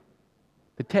feet.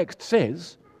 The text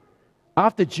says,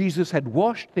 after Jesus had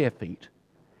washed their feet,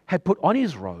 had put on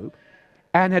his robe,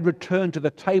 and had returned to the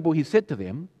table, he said to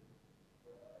them,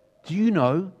 "Do you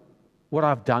know what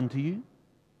I've done to you?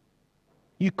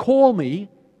 You call me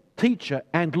teacher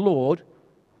and Lord,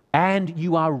 and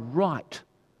you are right,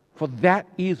 for that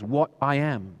is what I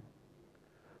am."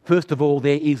 First of all,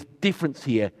 there is difference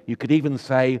here. You could even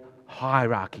say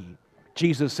hierarchy.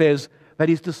 Jesus says that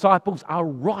his disciples are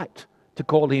right to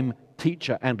call him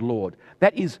teacher and Lord.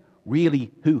 That is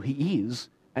really who he is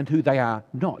and who they are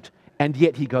not. And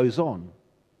yet he goes on.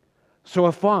 "So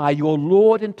if I, your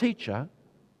Lord and teacher,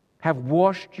 have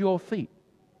washed your feet,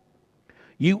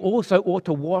 you also ought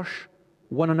to wash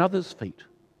one another's feet.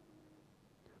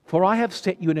 For I have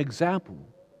set you an example,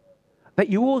 that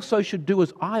you also should do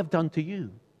as I have done to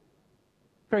you.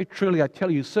 Very truly I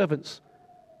tell you, servants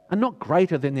are not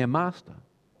greater than their master,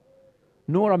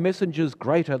 nor are messengers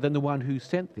greater than the one who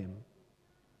sent them.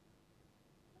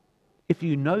 If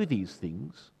you know these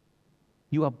things,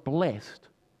 you are blessed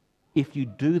if you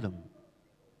do them."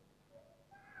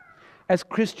 As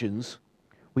Christians,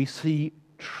 we see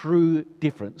true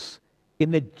difference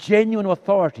in the genuine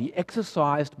authority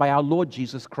exercised by our Lord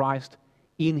Jesus Christ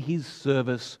in his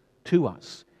service to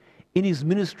us, in his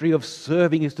ministry of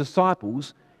serving his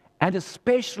disciples, and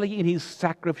especially in his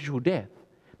sacrificial death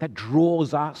that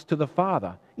draws us to the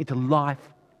Father, into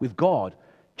life with God,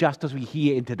 just as we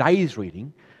hear in today's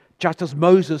reading. Just as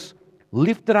Moses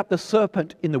lifted up the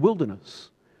serpent in the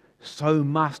wilderness, so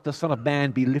must the Son of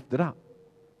Man be lifted up,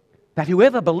 that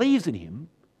whoever believes in him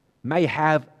may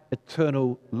have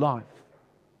eternal life.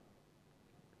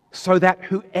 So that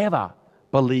whoever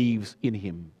believes in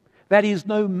him, that is,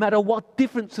 no matter what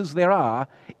differences there are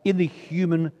in the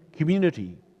human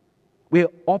community, where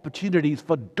opportunities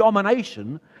for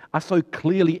domination are so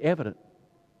clearly evident,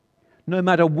 no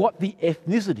matter what the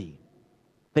ethnicity,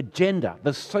 the gender,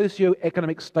 the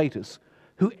socio-economic status,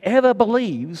 whoever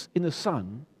believes in the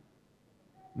Son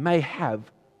may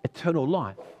have eternal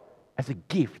life as a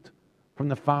gift from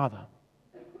the Father.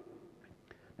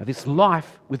 Now, this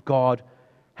life with God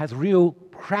has real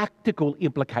practical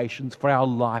implications for our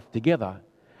life together,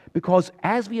 because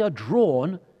as we are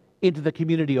drawn into the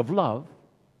community of love,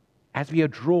 as we are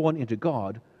drawn into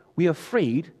God, we are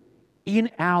freed in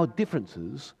our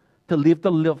differences to live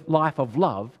the life of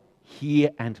love here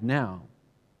and now.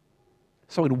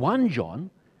 So in 1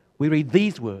 John, we read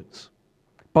these words,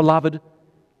 "Beloved,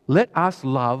 let us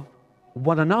love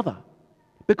one another,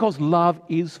 because love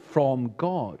is from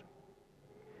God.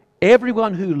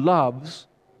 Everyone who loves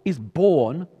is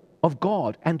born of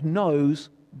God and knows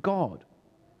God.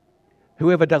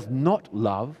 Whoever does not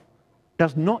love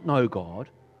does not know God,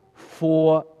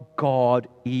 for God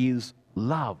is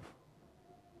love."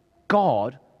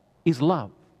 God is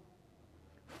love.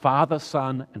 Father,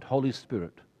 Son, and Holy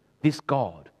Spirit, this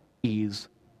God is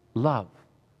love.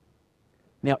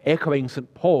 Now, echoing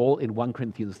St. Paul in 1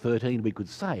 Corinthians 13, we could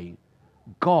say,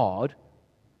 God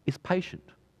is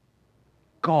patient.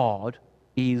 God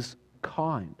is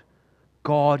kind.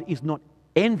 God is not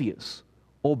envious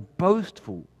or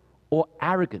boastful or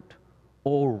arrogant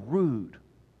or rude.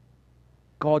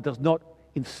 God does not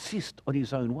insist on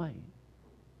his own way.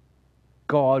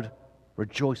 God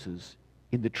rejoices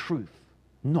in the truth,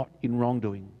 not in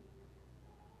wrongdoing.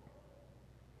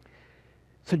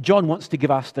 So John wants to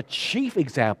give us the chief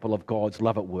example of God's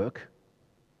love at work,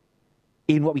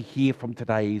 in what we hear from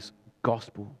today's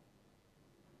gospel.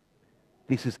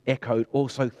 This is echoed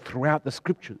also throughout the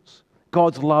scriptures.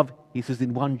 God's love, he says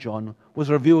in 1 John, was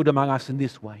revealed among us in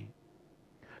this way.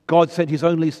 God sent his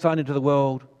only Son into the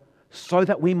world so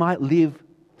that we might live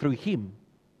through him.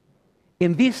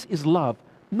 In this is love,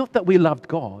 not that we loved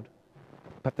God,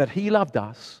 but that he loved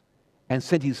us and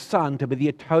sent his Son to be the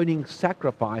atoning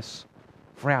sacrifice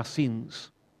for our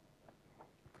sins.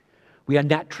 We are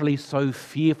naturally so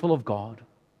fearful of God,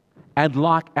 and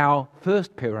like our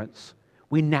first parents,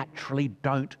 we naturally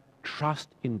don't trust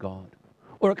in God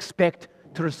or expect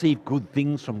to receive good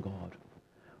things from God.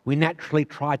 We naturally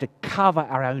try to cover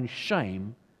our own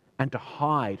shame and to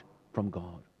hide from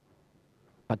God.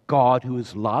 But God, who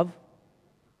is love,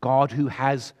 God who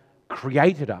has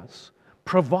created us,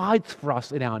 provides for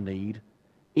us in our need,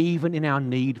 even in our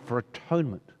need for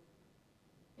atonement,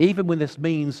 even when this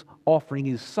means offering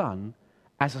his Son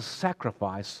as a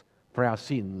sacrifice for our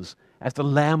sins, as the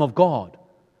Lamb of God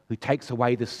who takes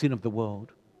away the sin of the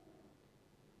world.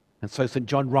 And so St.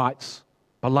 John writes,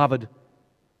 "Beloved,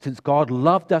 since God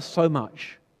loved us so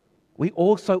much, we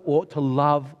also ought to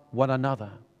love one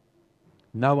another.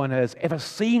 No one has ever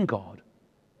seen God,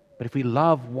 but if we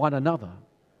love one another,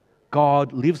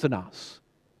 God lives in us,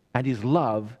 and his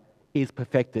love is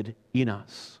perfected in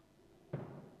us."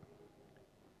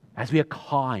 As we are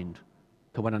kind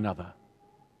to one another,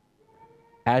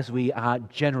 as we are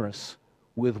generous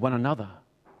with one another,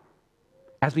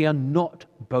 as we are not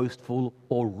boastful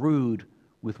or rude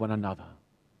with one another,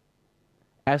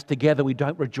 as together we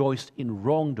don't rejoice in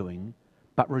wrongdoing,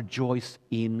 but rejoice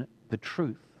in the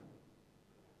truth,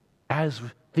 as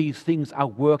these things are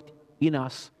worked in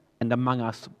us and among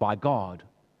us by God,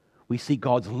 we see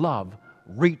God's love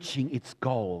reaching its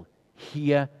goal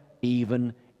here,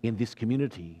 even in this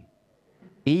community,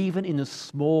 even in the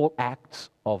small acts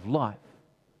of life,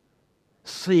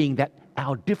 seeing that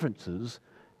our differences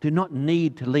do not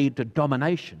need to lead to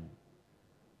domination,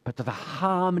 but to the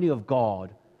harmony of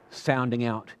God sounding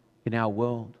out in our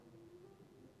world.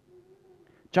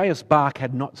 J.S. Bach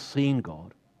had not seen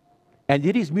God, and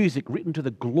yet his music, written to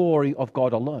the glory of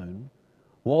God alone,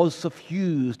 was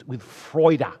suffused with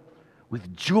Freude,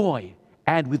 with joy,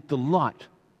 and with delight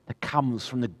that comes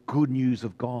from the good news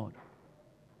of God.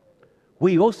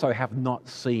 We also have not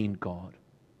seen God,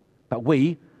 but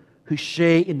we, who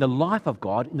share in the life of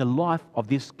God, in the life of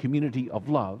this community of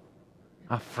love,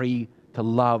 are free to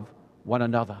love one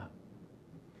another,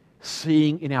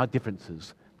 seeing in our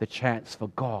differences the chance for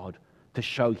God to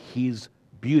show his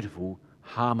beautiful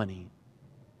harmony.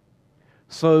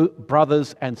 So,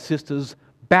 brothers and sisters,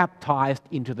 baptized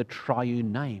into the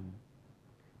triune name,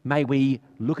 may we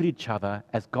look at each other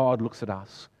as God looks at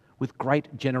us, with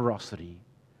great generosity,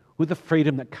 with the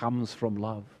freedom that comes from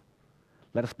love.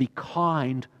 Let us be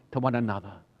kind to one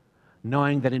another,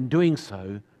 knowing that in doing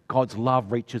so, God's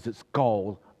love reaches its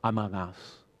goal among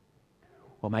us.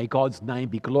 Well, may God's name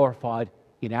be glorified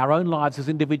in our own lives as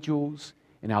individuals,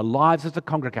 in our lives as a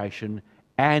congregation,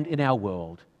 and in our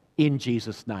world. In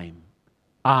Jesus' name,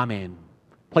 amen.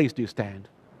 Please do stand.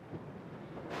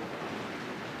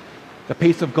 The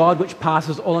peace of God, which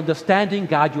passes all understanding,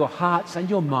 guard your hearts and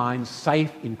your minds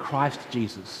safe in Christ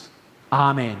Jesus.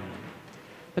 Amen.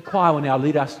 The choir will now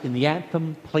lead us in the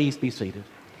anthem. Please be seated.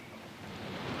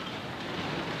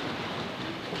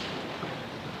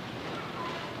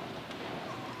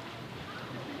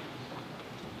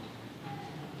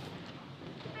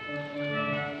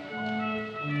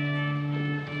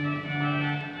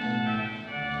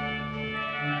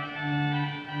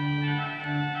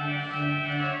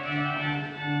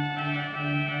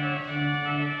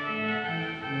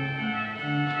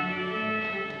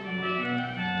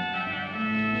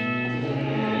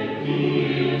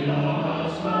 He is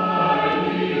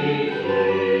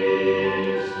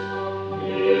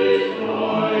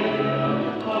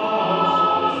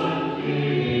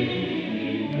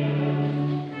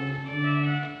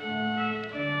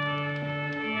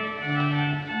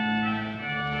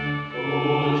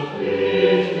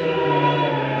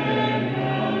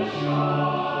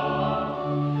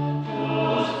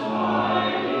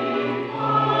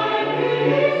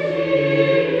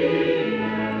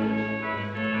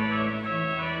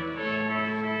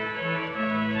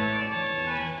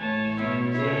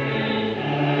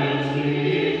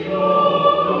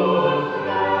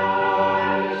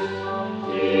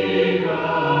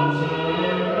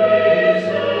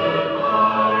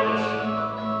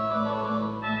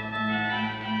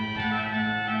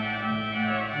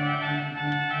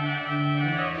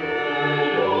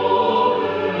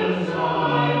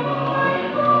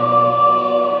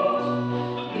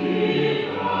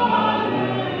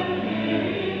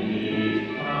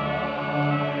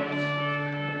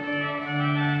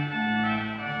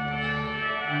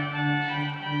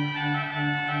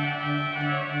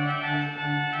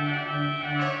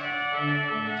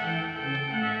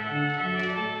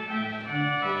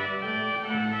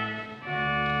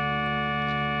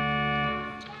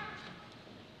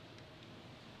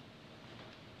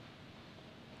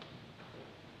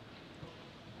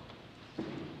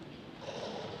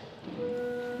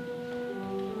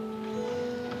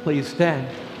Please stand.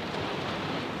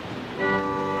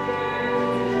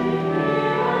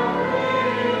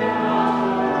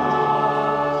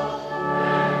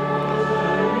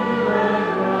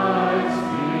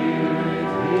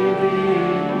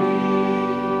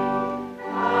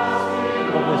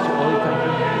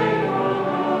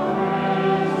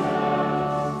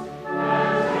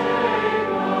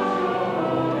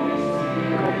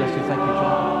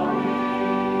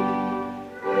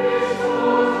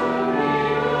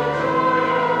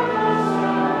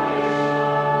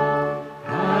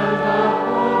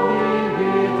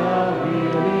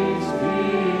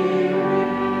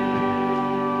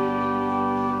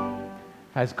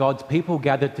 As God's people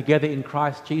gathered together in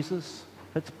Christ Jesus,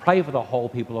 let's pray for the whole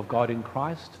people of God in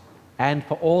Christ and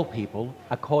for all people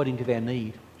according to their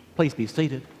need. Please be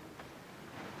seated.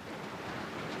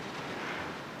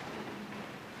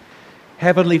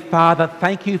 Heavenly Father,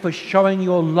 thank you for showing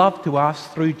your love to us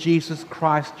through Jesus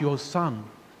Christ, your Son.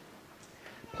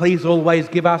 Please always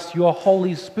give us your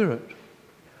Holy Spirit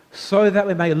so that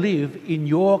we may live in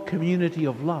your community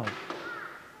of love,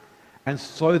 and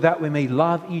so that we may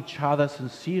love each other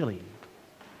sincerely,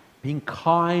 being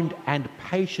kind and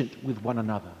patient with one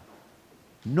another,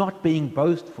 not being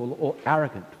boastful or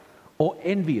arrogant or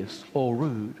envious or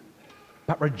rude,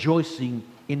 but rejoicing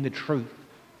in the truth.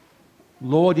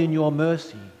 Lord, in your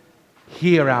mercy,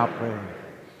 hear our prayer.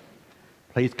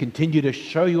 Please continue to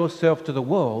show yourself to the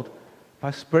world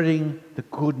by spreading the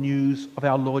good news of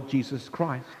our Lord Jesus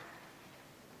Christ.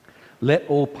 Let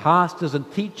all pastors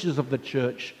and teachers of the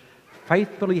church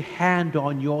faithfully hand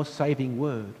on your saving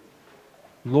word.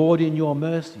 Lord, in your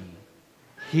mercy,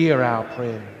 hear our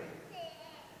prayer.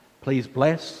 Please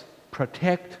bless,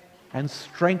 protect, and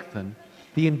strengthen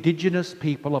the Indigenous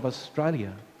people of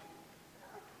Australia.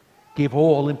 Give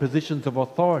all in positions of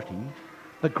authority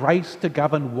the grace to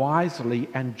govern wisely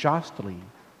and justly,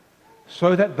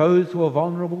 so that those who are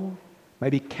vulnerable may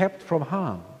be kept from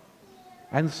harm,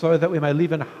 and so that we may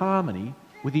live in harmony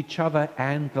with each other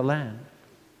and the land.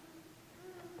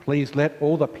 Please let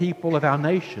all the people of our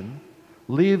nation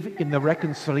live in the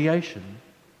reconciliation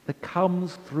that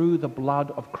comes through the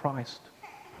blood of Christ.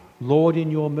 Lord,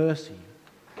 in your mercy,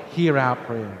 hear our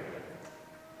prayer.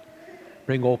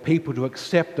 Bring all people to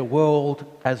accept the world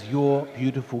as your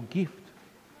beautiful gift,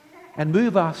 and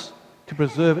move us to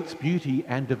preserve its beauty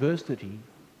and diversity.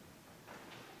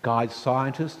 Guide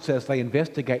scientists as they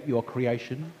investigate your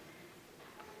creation,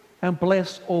 and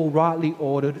bless all rightly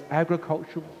ordered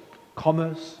agricultural,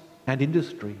 commerce and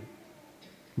industry.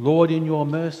 Lord, in your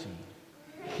mercy,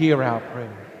 hear our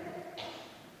prayer.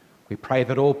 We pray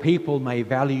that all people may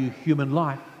value human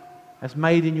life as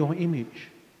made in your image.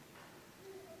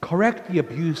 Correct the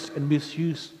abuse and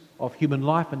misuse of human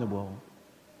life in the world,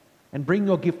 and bring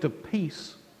your gift of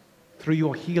peace through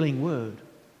your healing word.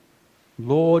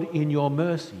 Lord, in your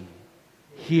mercy,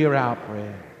 hear our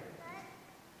prayer.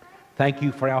 Thank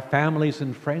you for our families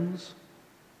and friends,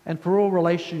 and for all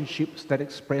relationships that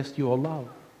express your love.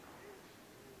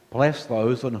 Bless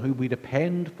those on whom we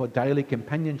depend for daily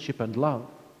companionship and love,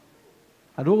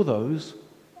 and all those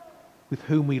with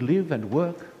whom we live and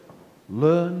work,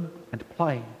 learn and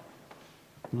play.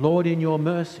 Lord, in your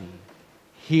mercy,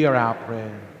 hear our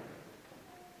prayer.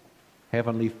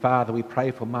 Heavenly Father, we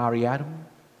pray for Mari Adam,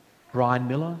 Brian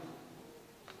Miller,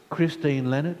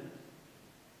 Christine Leonard,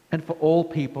 and for all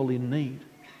people in need.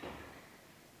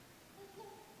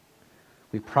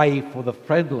 We pray for the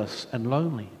friendless and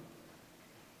lonely,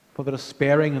 for the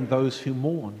despairing and those who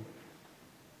mourn,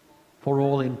 for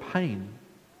all in pain,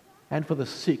 and for the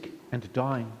sick and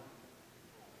dying.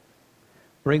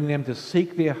 Bring them to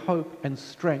seek their hope and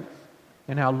strength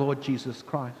in our Lord Jesus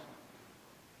Christ,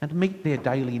 and meet their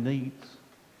daily needs.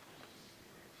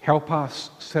 Help us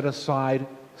set aside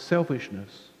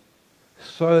selfishness,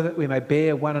 so that we may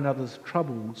bear one another's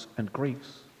troubles and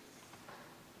griefs.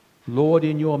 Lord,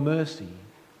 in your mercy,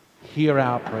 hear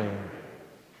our prayer.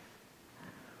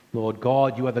 Lord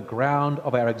God, you are the ground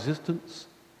of our existence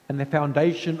and the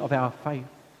foundation of our faith.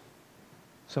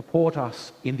 Support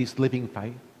us in this living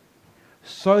faith,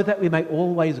 so that we may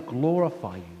always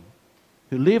glorify you,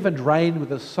 who live and reign with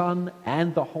the Son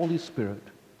and the Holy Spirit,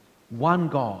 one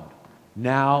God,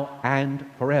 now and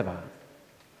forever.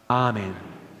 Amen.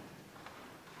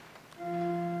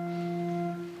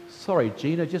 Sorry,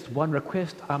 Gina, just one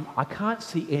request. I can't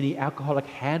see any alcoholic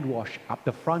hand wash up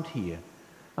the front here.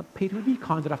 Peter, would you be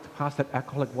kind enough to pass that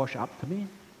alcoholic wash up to me?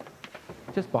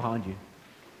 Just behind you.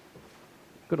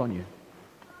 Good on you.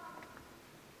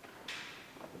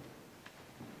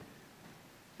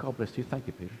 God bless you. Thank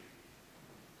you, Peter.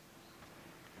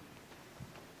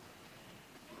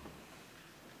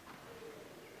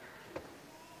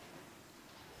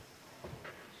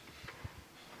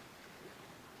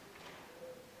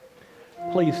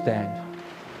 Please stand.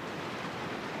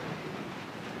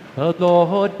 The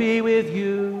Lord be with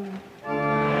you.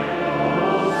 And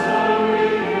also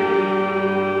with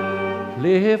you.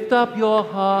 Lift up your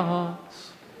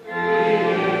hearts.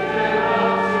 Lift them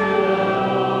up to the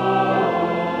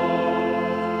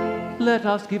Lord. Let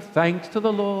us give thanks to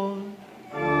the Lord,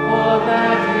 for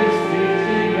that is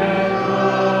fitting and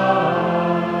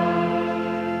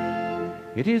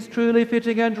right. It is truly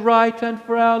fitting and right and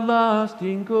for our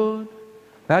lasting good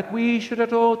that we should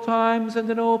at all times and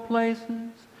in all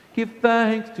places give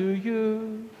thanks to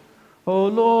you, O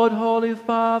Lord, Holy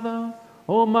Father,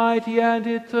 Almighty and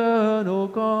eternal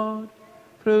God,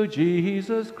 through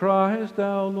Jesus Christ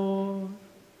our Lord,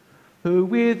 who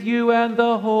with you and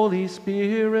the Holy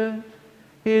Spirit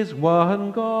is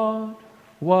one God,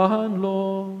 one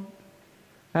Lord.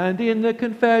 And in the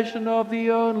confession of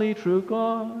the only true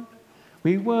God,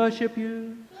 we worship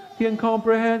you, the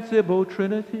incomprehensible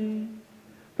Trinity,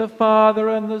 the Father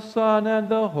and the Son and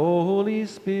the Holy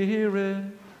Spirit.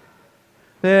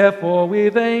 Therefore,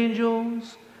 with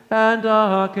angels and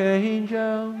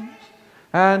archangels,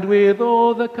 and with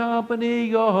all the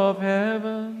company of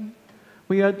heaven,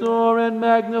 we adore and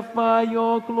magnify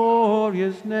your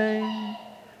glorious name,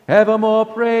 evermore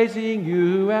praising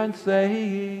you and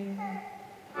saying,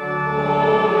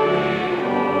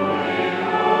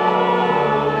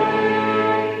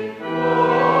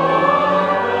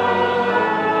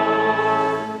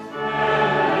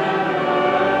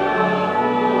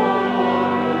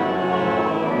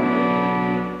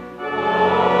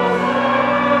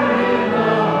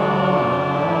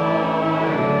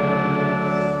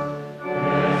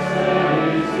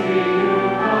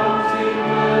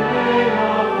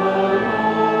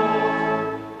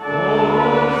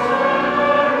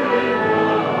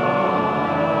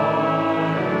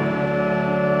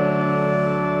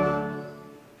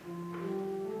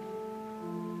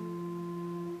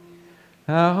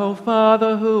 Our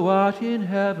Father who art in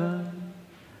heaven,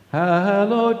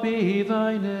 hallowed be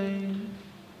thy name.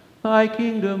 Thy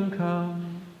kingdom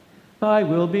come, thy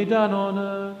will be done on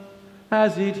earth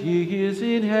as it is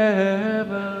in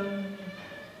heaven.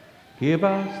 Give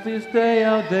us this day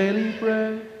our daily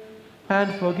bread,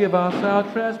 and forgive us our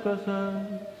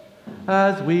trespasses,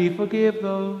 as we forgive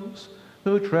those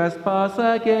who trespass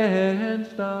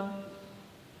against us.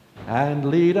 And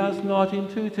lead us not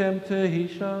into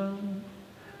temptation,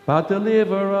 but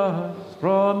deliver us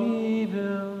from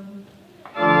evil.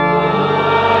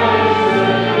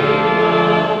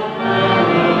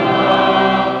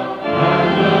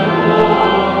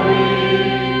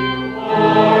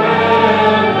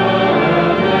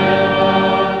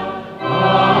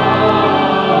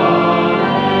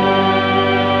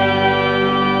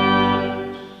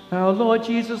 Our Lord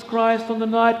Jesus Christ, on the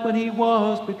night when he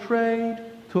was betrayed,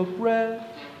 took bread,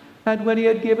 and when he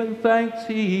had given thanks,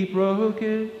 he broke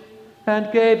it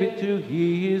and gave it to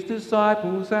his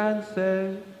disciples and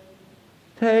said,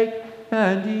 "Take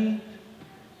and eat.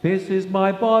 This is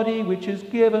my body which is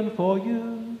given for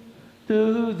you.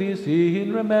 Do this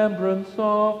in remembrance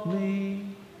of me."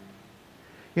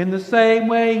 In the same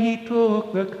way he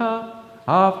took the cup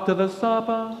after the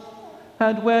supper,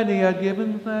 and when he had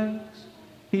given thanks,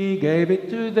 he gave it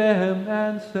to them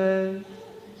and said,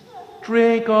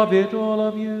 "Drink of it, all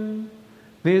of you.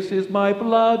 This is my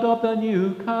blood of the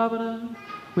new covenant,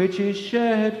 which is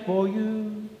shed for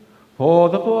you, for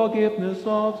the forgiveness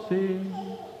of sin.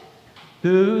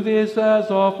 Do this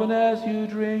as often as you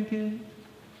drink it,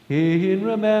 in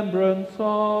remembrance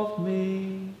of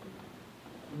me."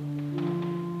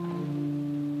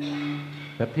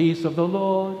 The peace of the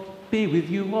Lord be with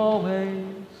you always.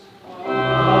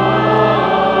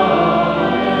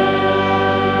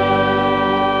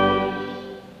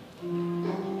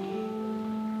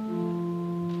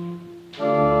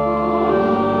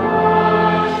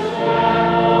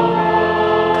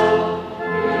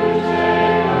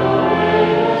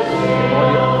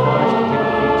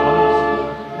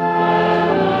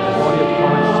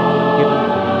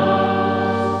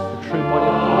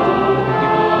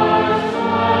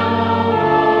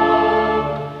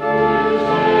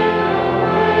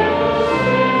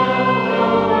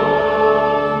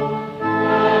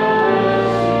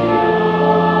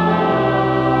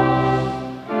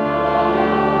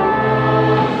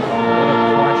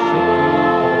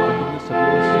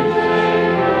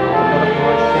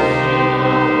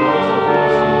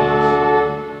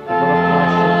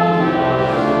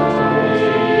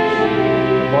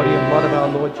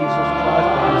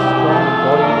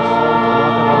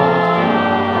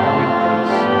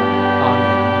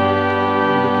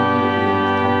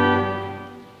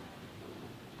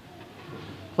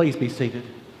 Please be seated.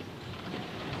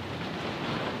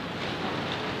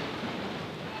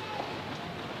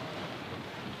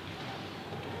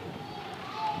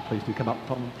 Please do come up,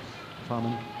 Tom,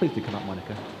 Simon. Please do come up,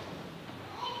 Monica.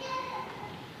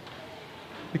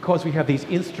 Because we have these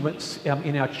instruments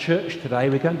in our church today,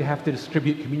 we're going to have to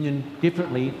distribute communion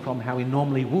differently from how we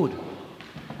normally would.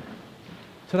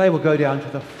 Today we'll go down to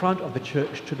the front of the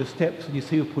church to the steps, and you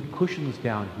see we've put cushions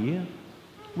down here.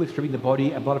 We're distributing the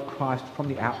body and blood of Christ from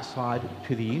the outside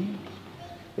to the in.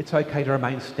 It's okay to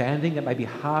remain standing. It may be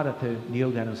harder to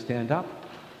kneel down and stand up.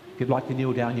 If you'd like to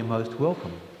kneel down, you're most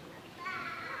welcome.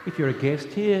 If you're a guest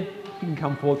here, you can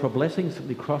come forward for a blessing,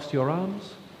 simply cross your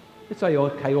arms. It's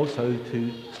okay also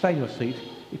to stay in your seat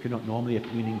if you're not normally a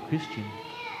communing Christian.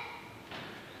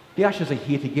 The ushers are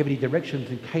here to give any directions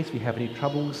in case we have any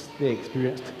troubles. They're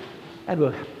experienced and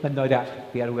will no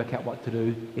doubt be able to work out what to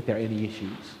do if there are any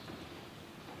issues.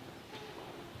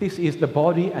 This is the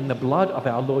body and the blood of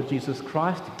our Lord Jesus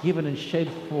Christ, given and shed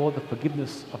for the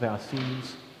forgiveness of our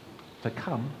sins. So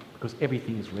come, because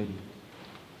everything is ready.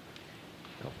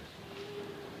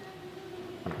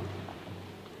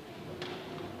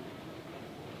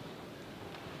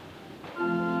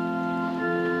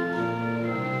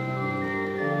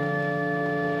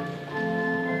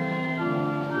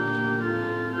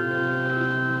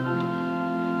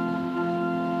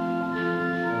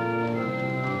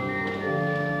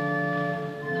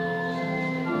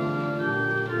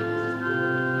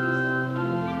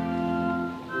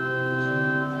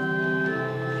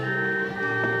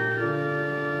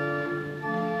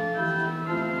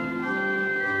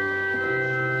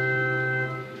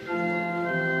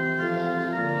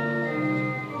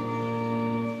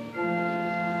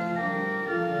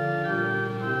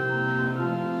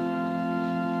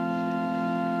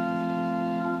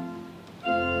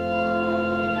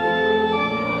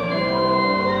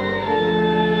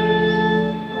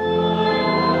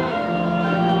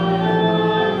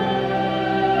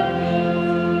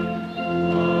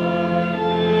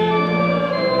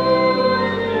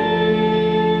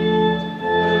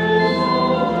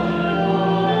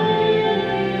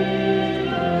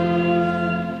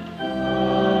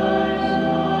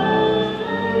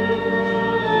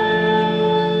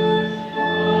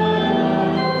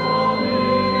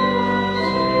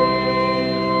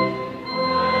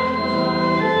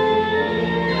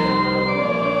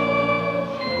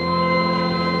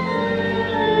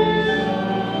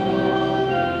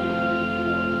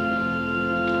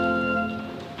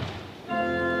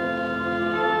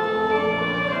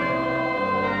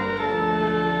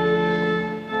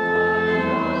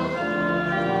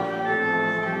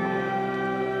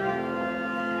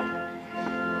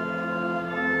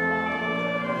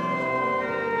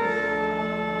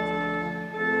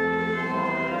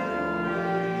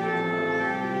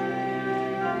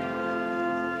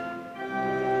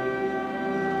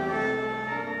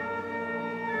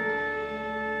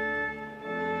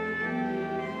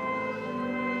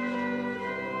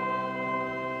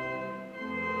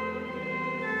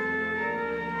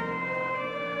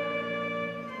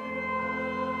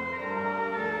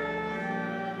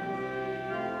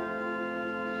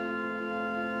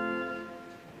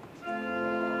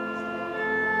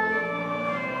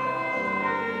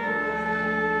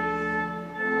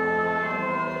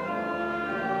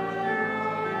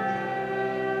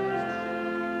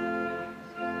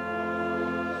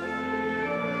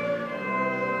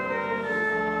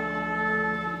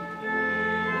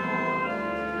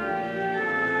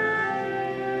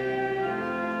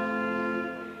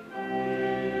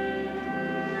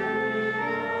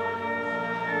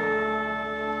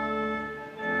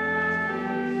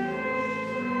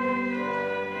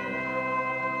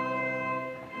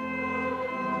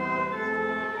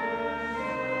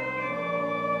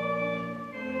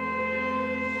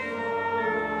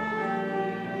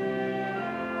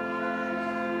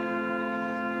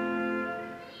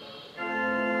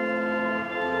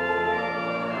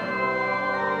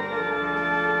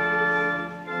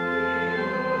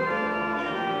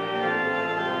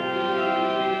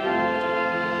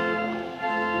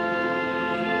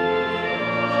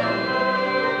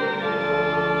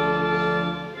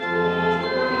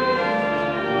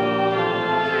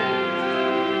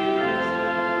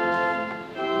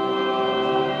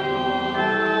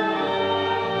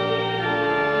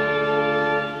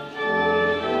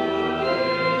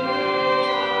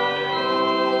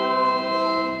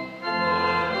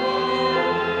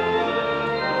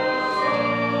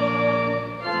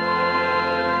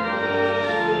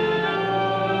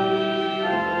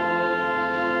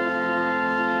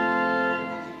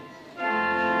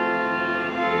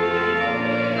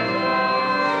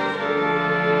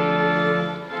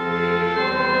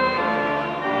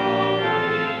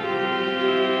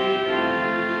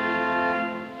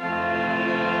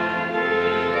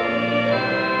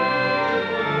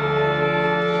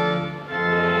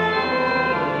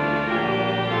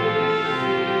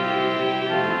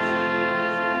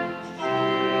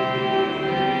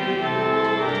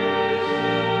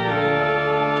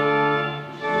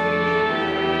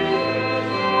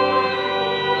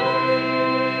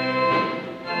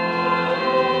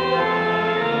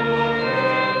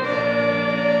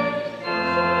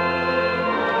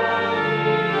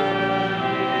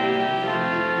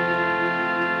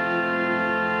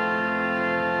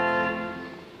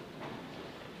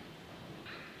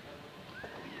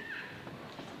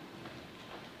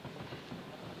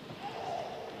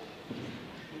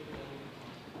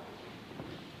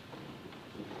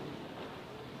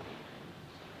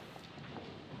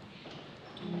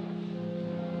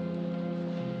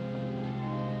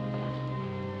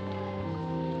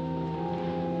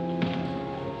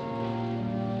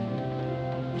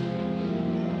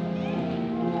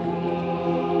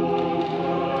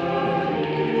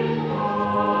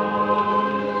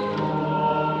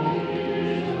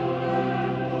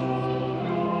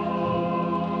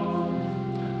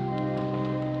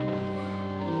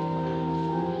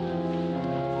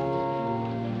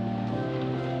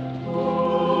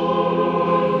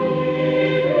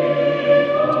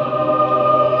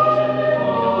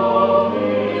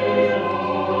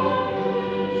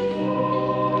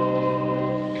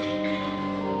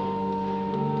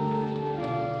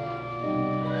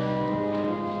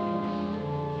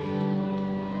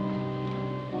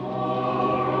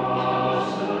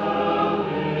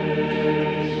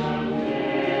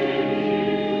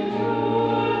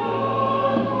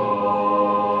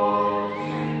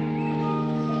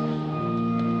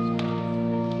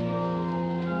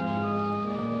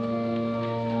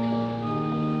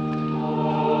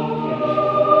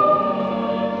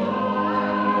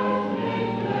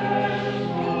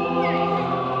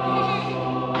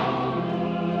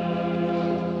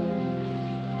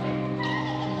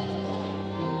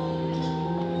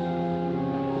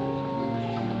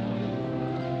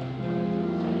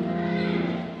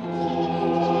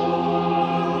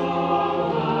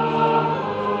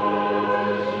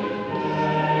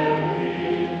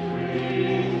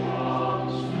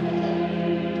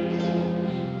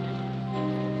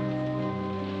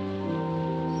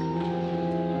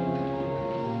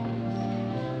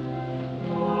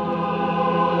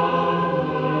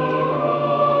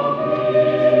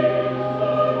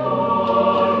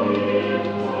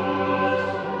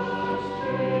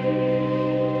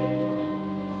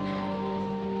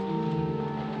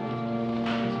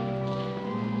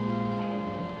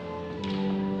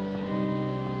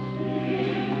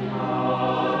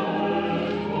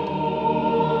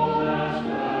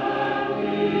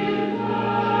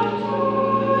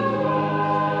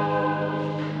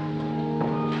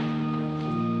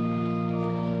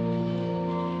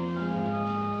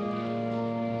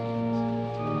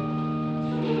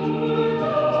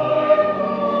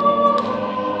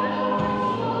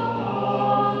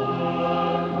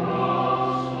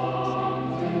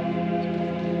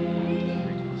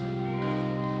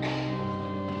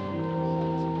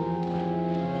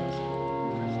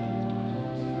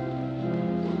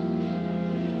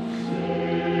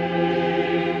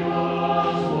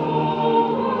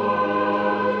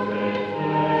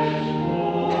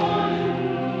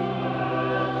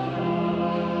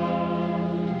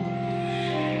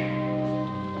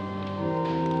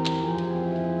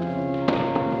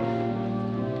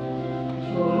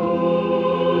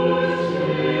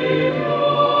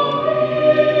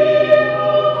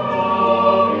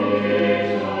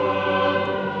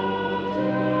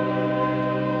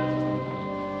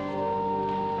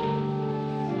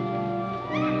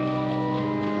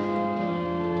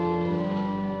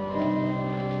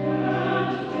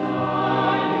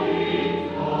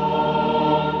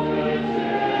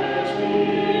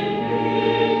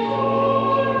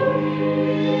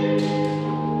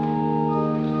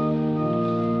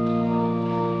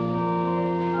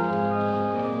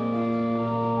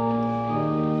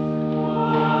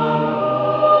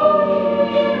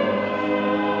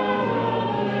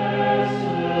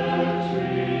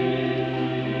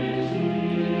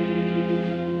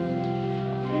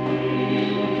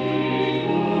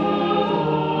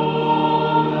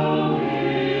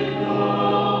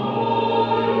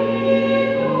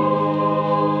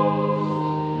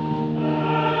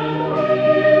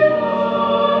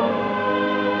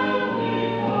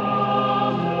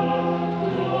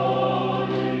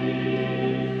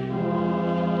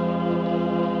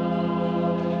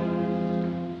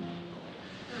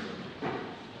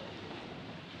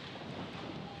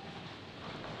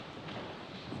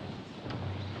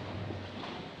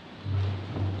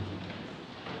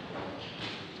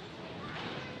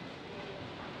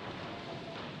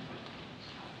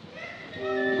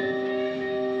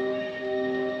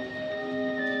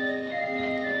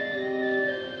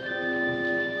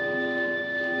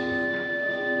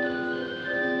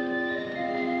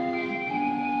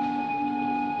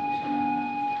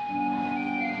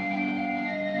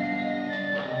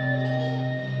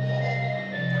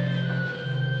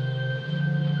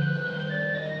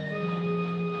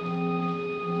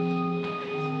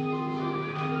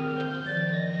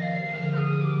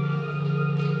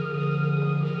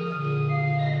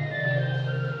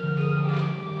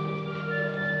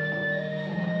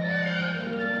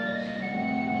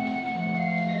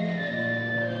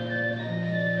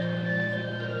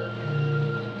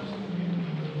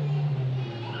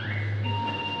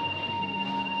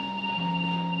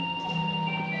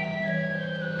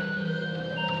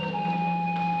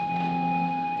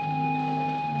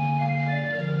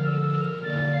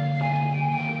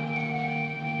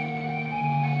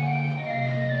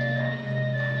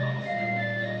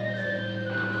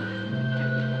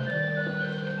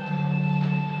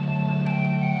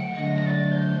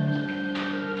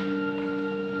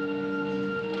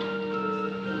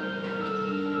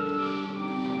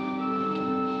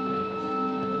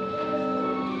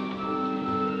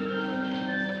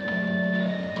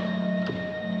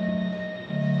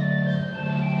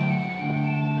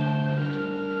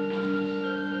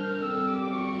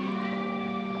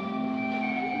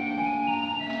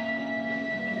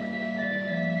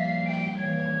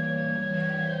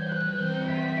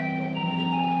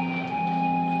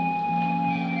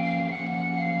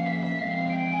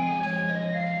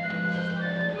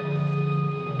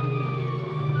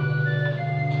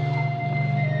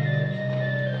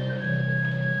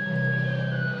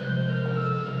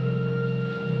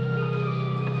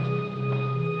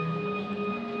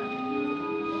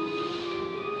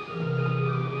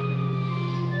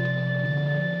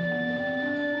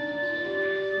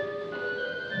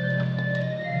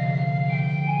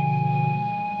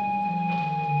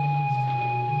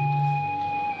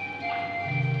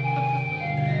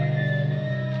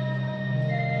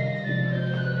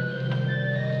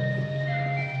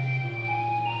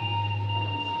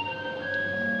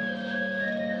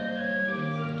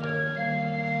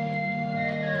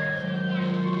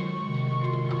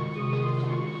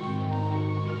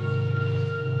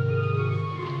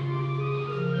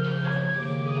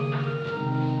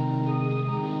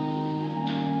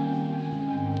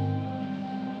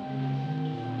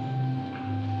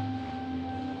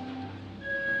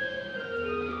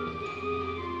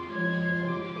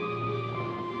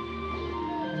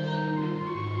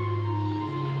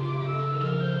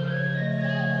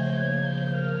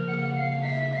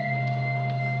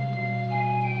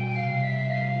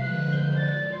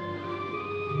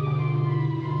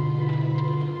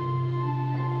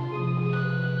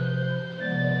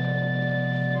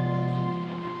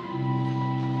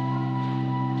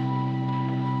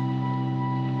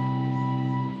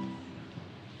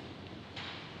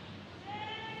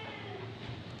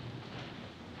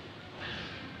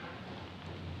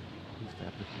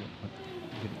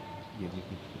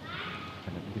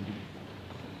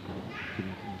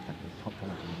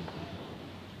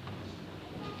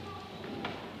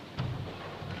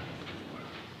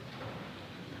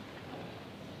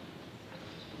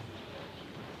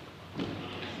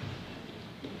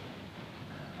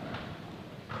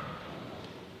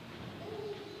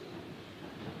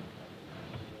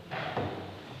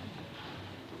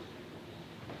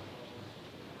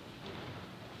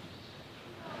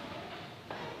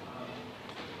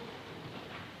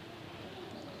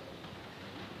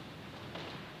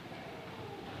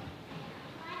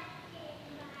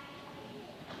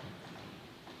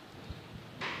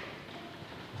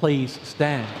 Please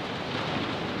stand.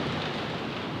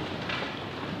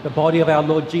 The body of our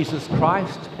Lord Jesus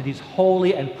Christ and his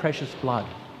holy and precious blood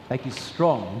make you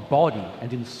strong in body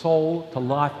and in soul to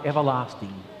life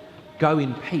everlasting. Go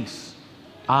in peace.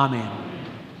 Amen.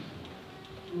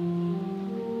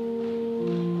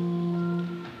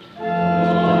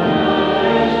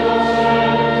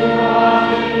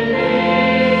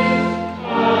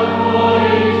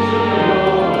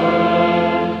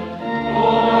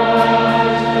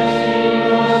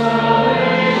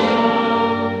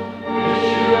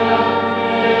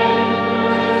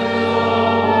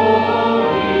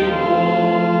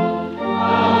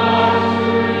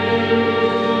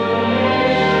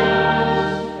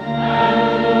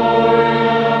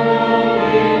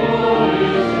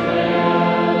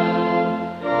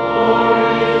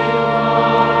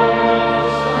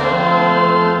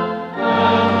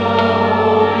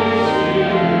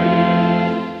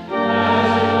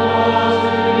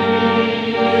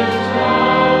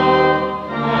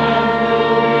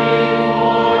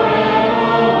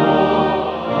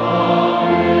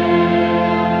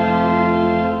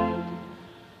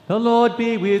 The Lord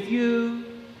be with you.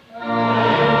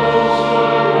 And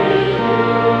also with you.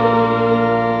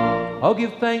 Oh,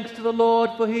 give thanks to the Lord,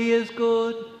 for he is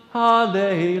good.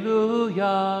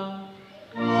 Hallelujah.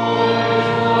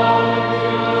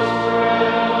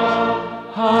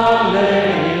 Hallelujah.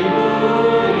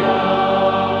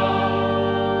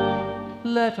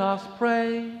 Let us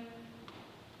pray.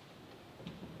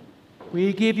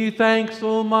 We give you thanks,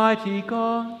 Almighty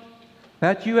God,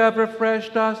 that you have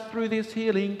refreshed us through this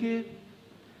healing gift,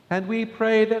 and we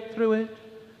pray that through it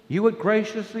you would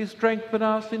graciously strengthen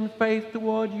us in faith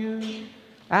toward you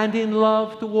and in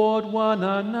love toward one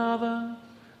another,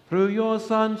 through your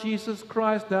Son Jesus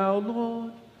Christ our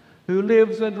Lord, who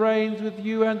lives and reigns with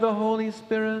you and the Holy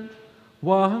Spirit,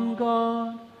 one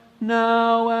God,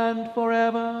 now and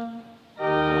forever.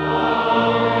 Amen.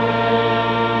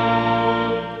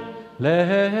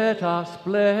 Let us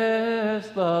bless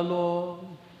the Lord.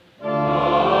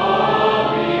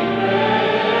 God be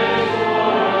praised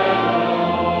forever.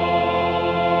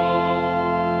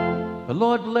 The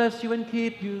Lord bless you and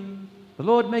keep you. The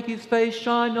Lord make his face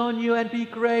shine on you and be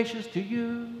gracious to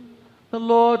you. The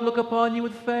Lord look upon you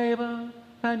with favor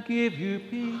and give you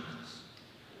peace.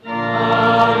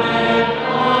 Amen,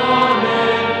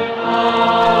 amen, amen.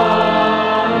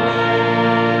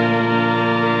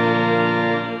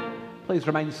 Please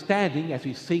remain standing as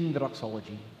we sing the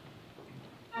doxology.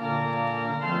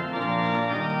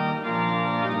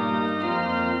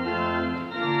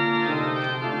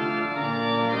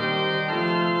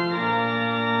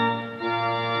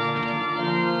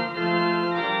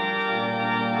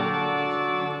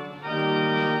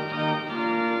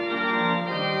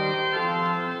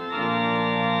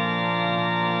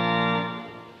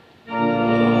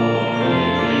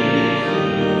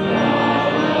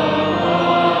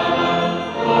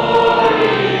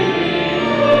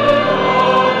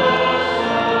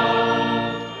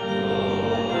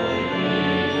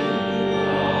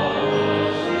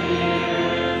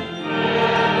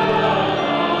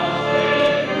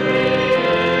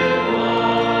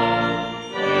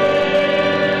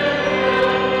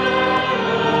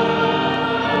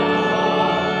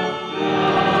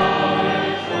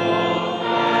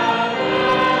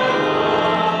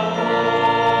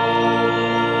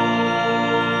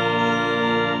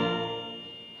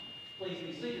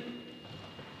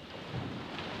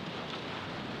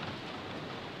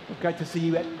 Great to see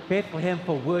you at Bethlehem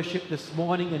for worship this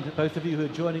morning, and to those of you who are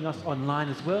joining us online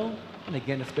as well. And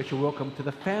again, a special welcome to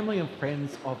the family and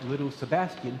friends of little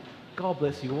Sebastian. God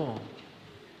bless you all.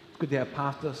 It's good to have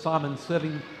Pastor Simon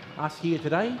serving us here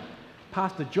today.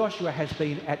 Pastor Joshua has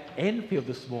been at Enfield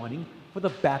this morning for the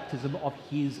baptism of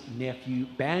his nephew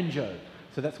Banjo.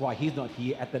 So that's why he's not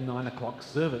here at the 9 o'clock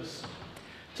service.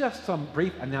 Just some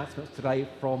brief announcements today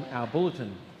from our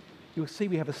bulletin. You'll see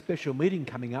we have a special meeting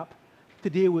coming up to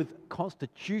deal with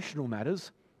constitutional matters.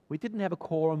 We didn't have a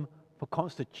quorum for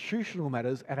constitutional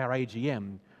matters at our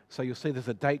AGM, So you'll see there's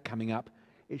a date coming up.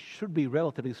 It should be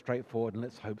relatively straightforward, and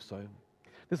let's hope so.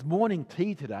 There's morning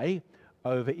tea today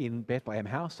over in Bethlehem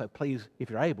House, so please, if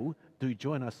you're able, do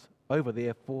join us over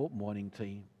there for morning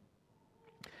tea.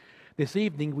 This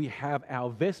evening we have our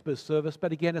Vespers service,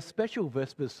 but again a special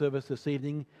Vespers service this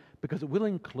evening because it will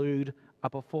include a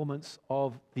performance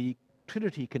of the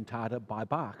Trinity cantata by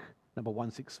Bach, number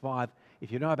 165.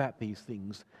 If you know about these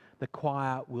things, the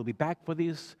choir will be back for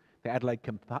this. The Adelaide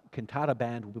Cantata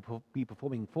Band will be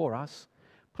performing for us.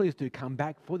 Please do come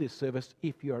back for this service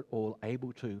if you're at all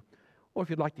able to, or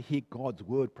if you'd like to hear God's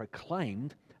word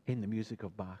proclaimed in the music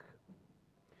of Bach.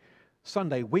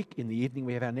 Sunday week in the evening,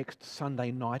 we have our next Sunday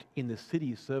night in the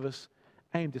city service,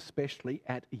 aimed especially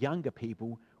at younger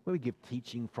people, where we give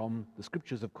teaching from the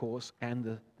scriptures, of course, and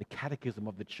the catechism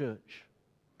of the church.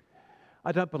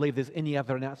 I don't believe there's any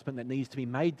other announcement that needs to be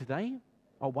made today.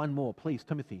 Oh, one more, please,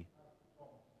 Timothy.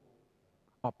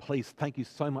 Oh, please, thank you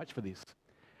so much for this.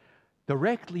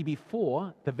 Directly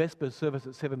before the Vespers service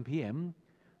at 7 p.m,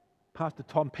 Pastor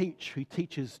Tom Peach, who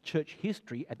teaches church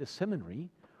history at the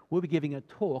seminary, will be giving a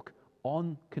talk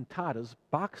on cantatas,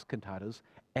 Bach's cantatas,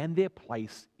 and their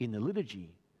place in the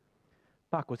liturgy.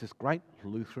 Bach was this great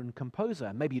Lutheran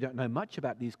composer. Maybe you don't know much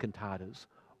about these cantatas.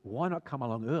 Why not come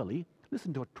along early,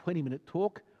 listen to a 20-minute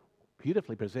talk,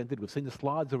 beautifully presented, we've seen the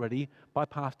slides already, by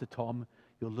Pastor Tom.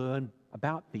 You'll learn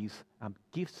about these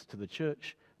gifts to the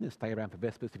church, and then stay around for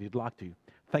Vespers if you'd like to.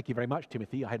 Thank you very much,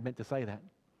 Timothy. I had meant to say that.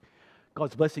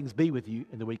 God's blessings be with you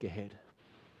in the week ahead.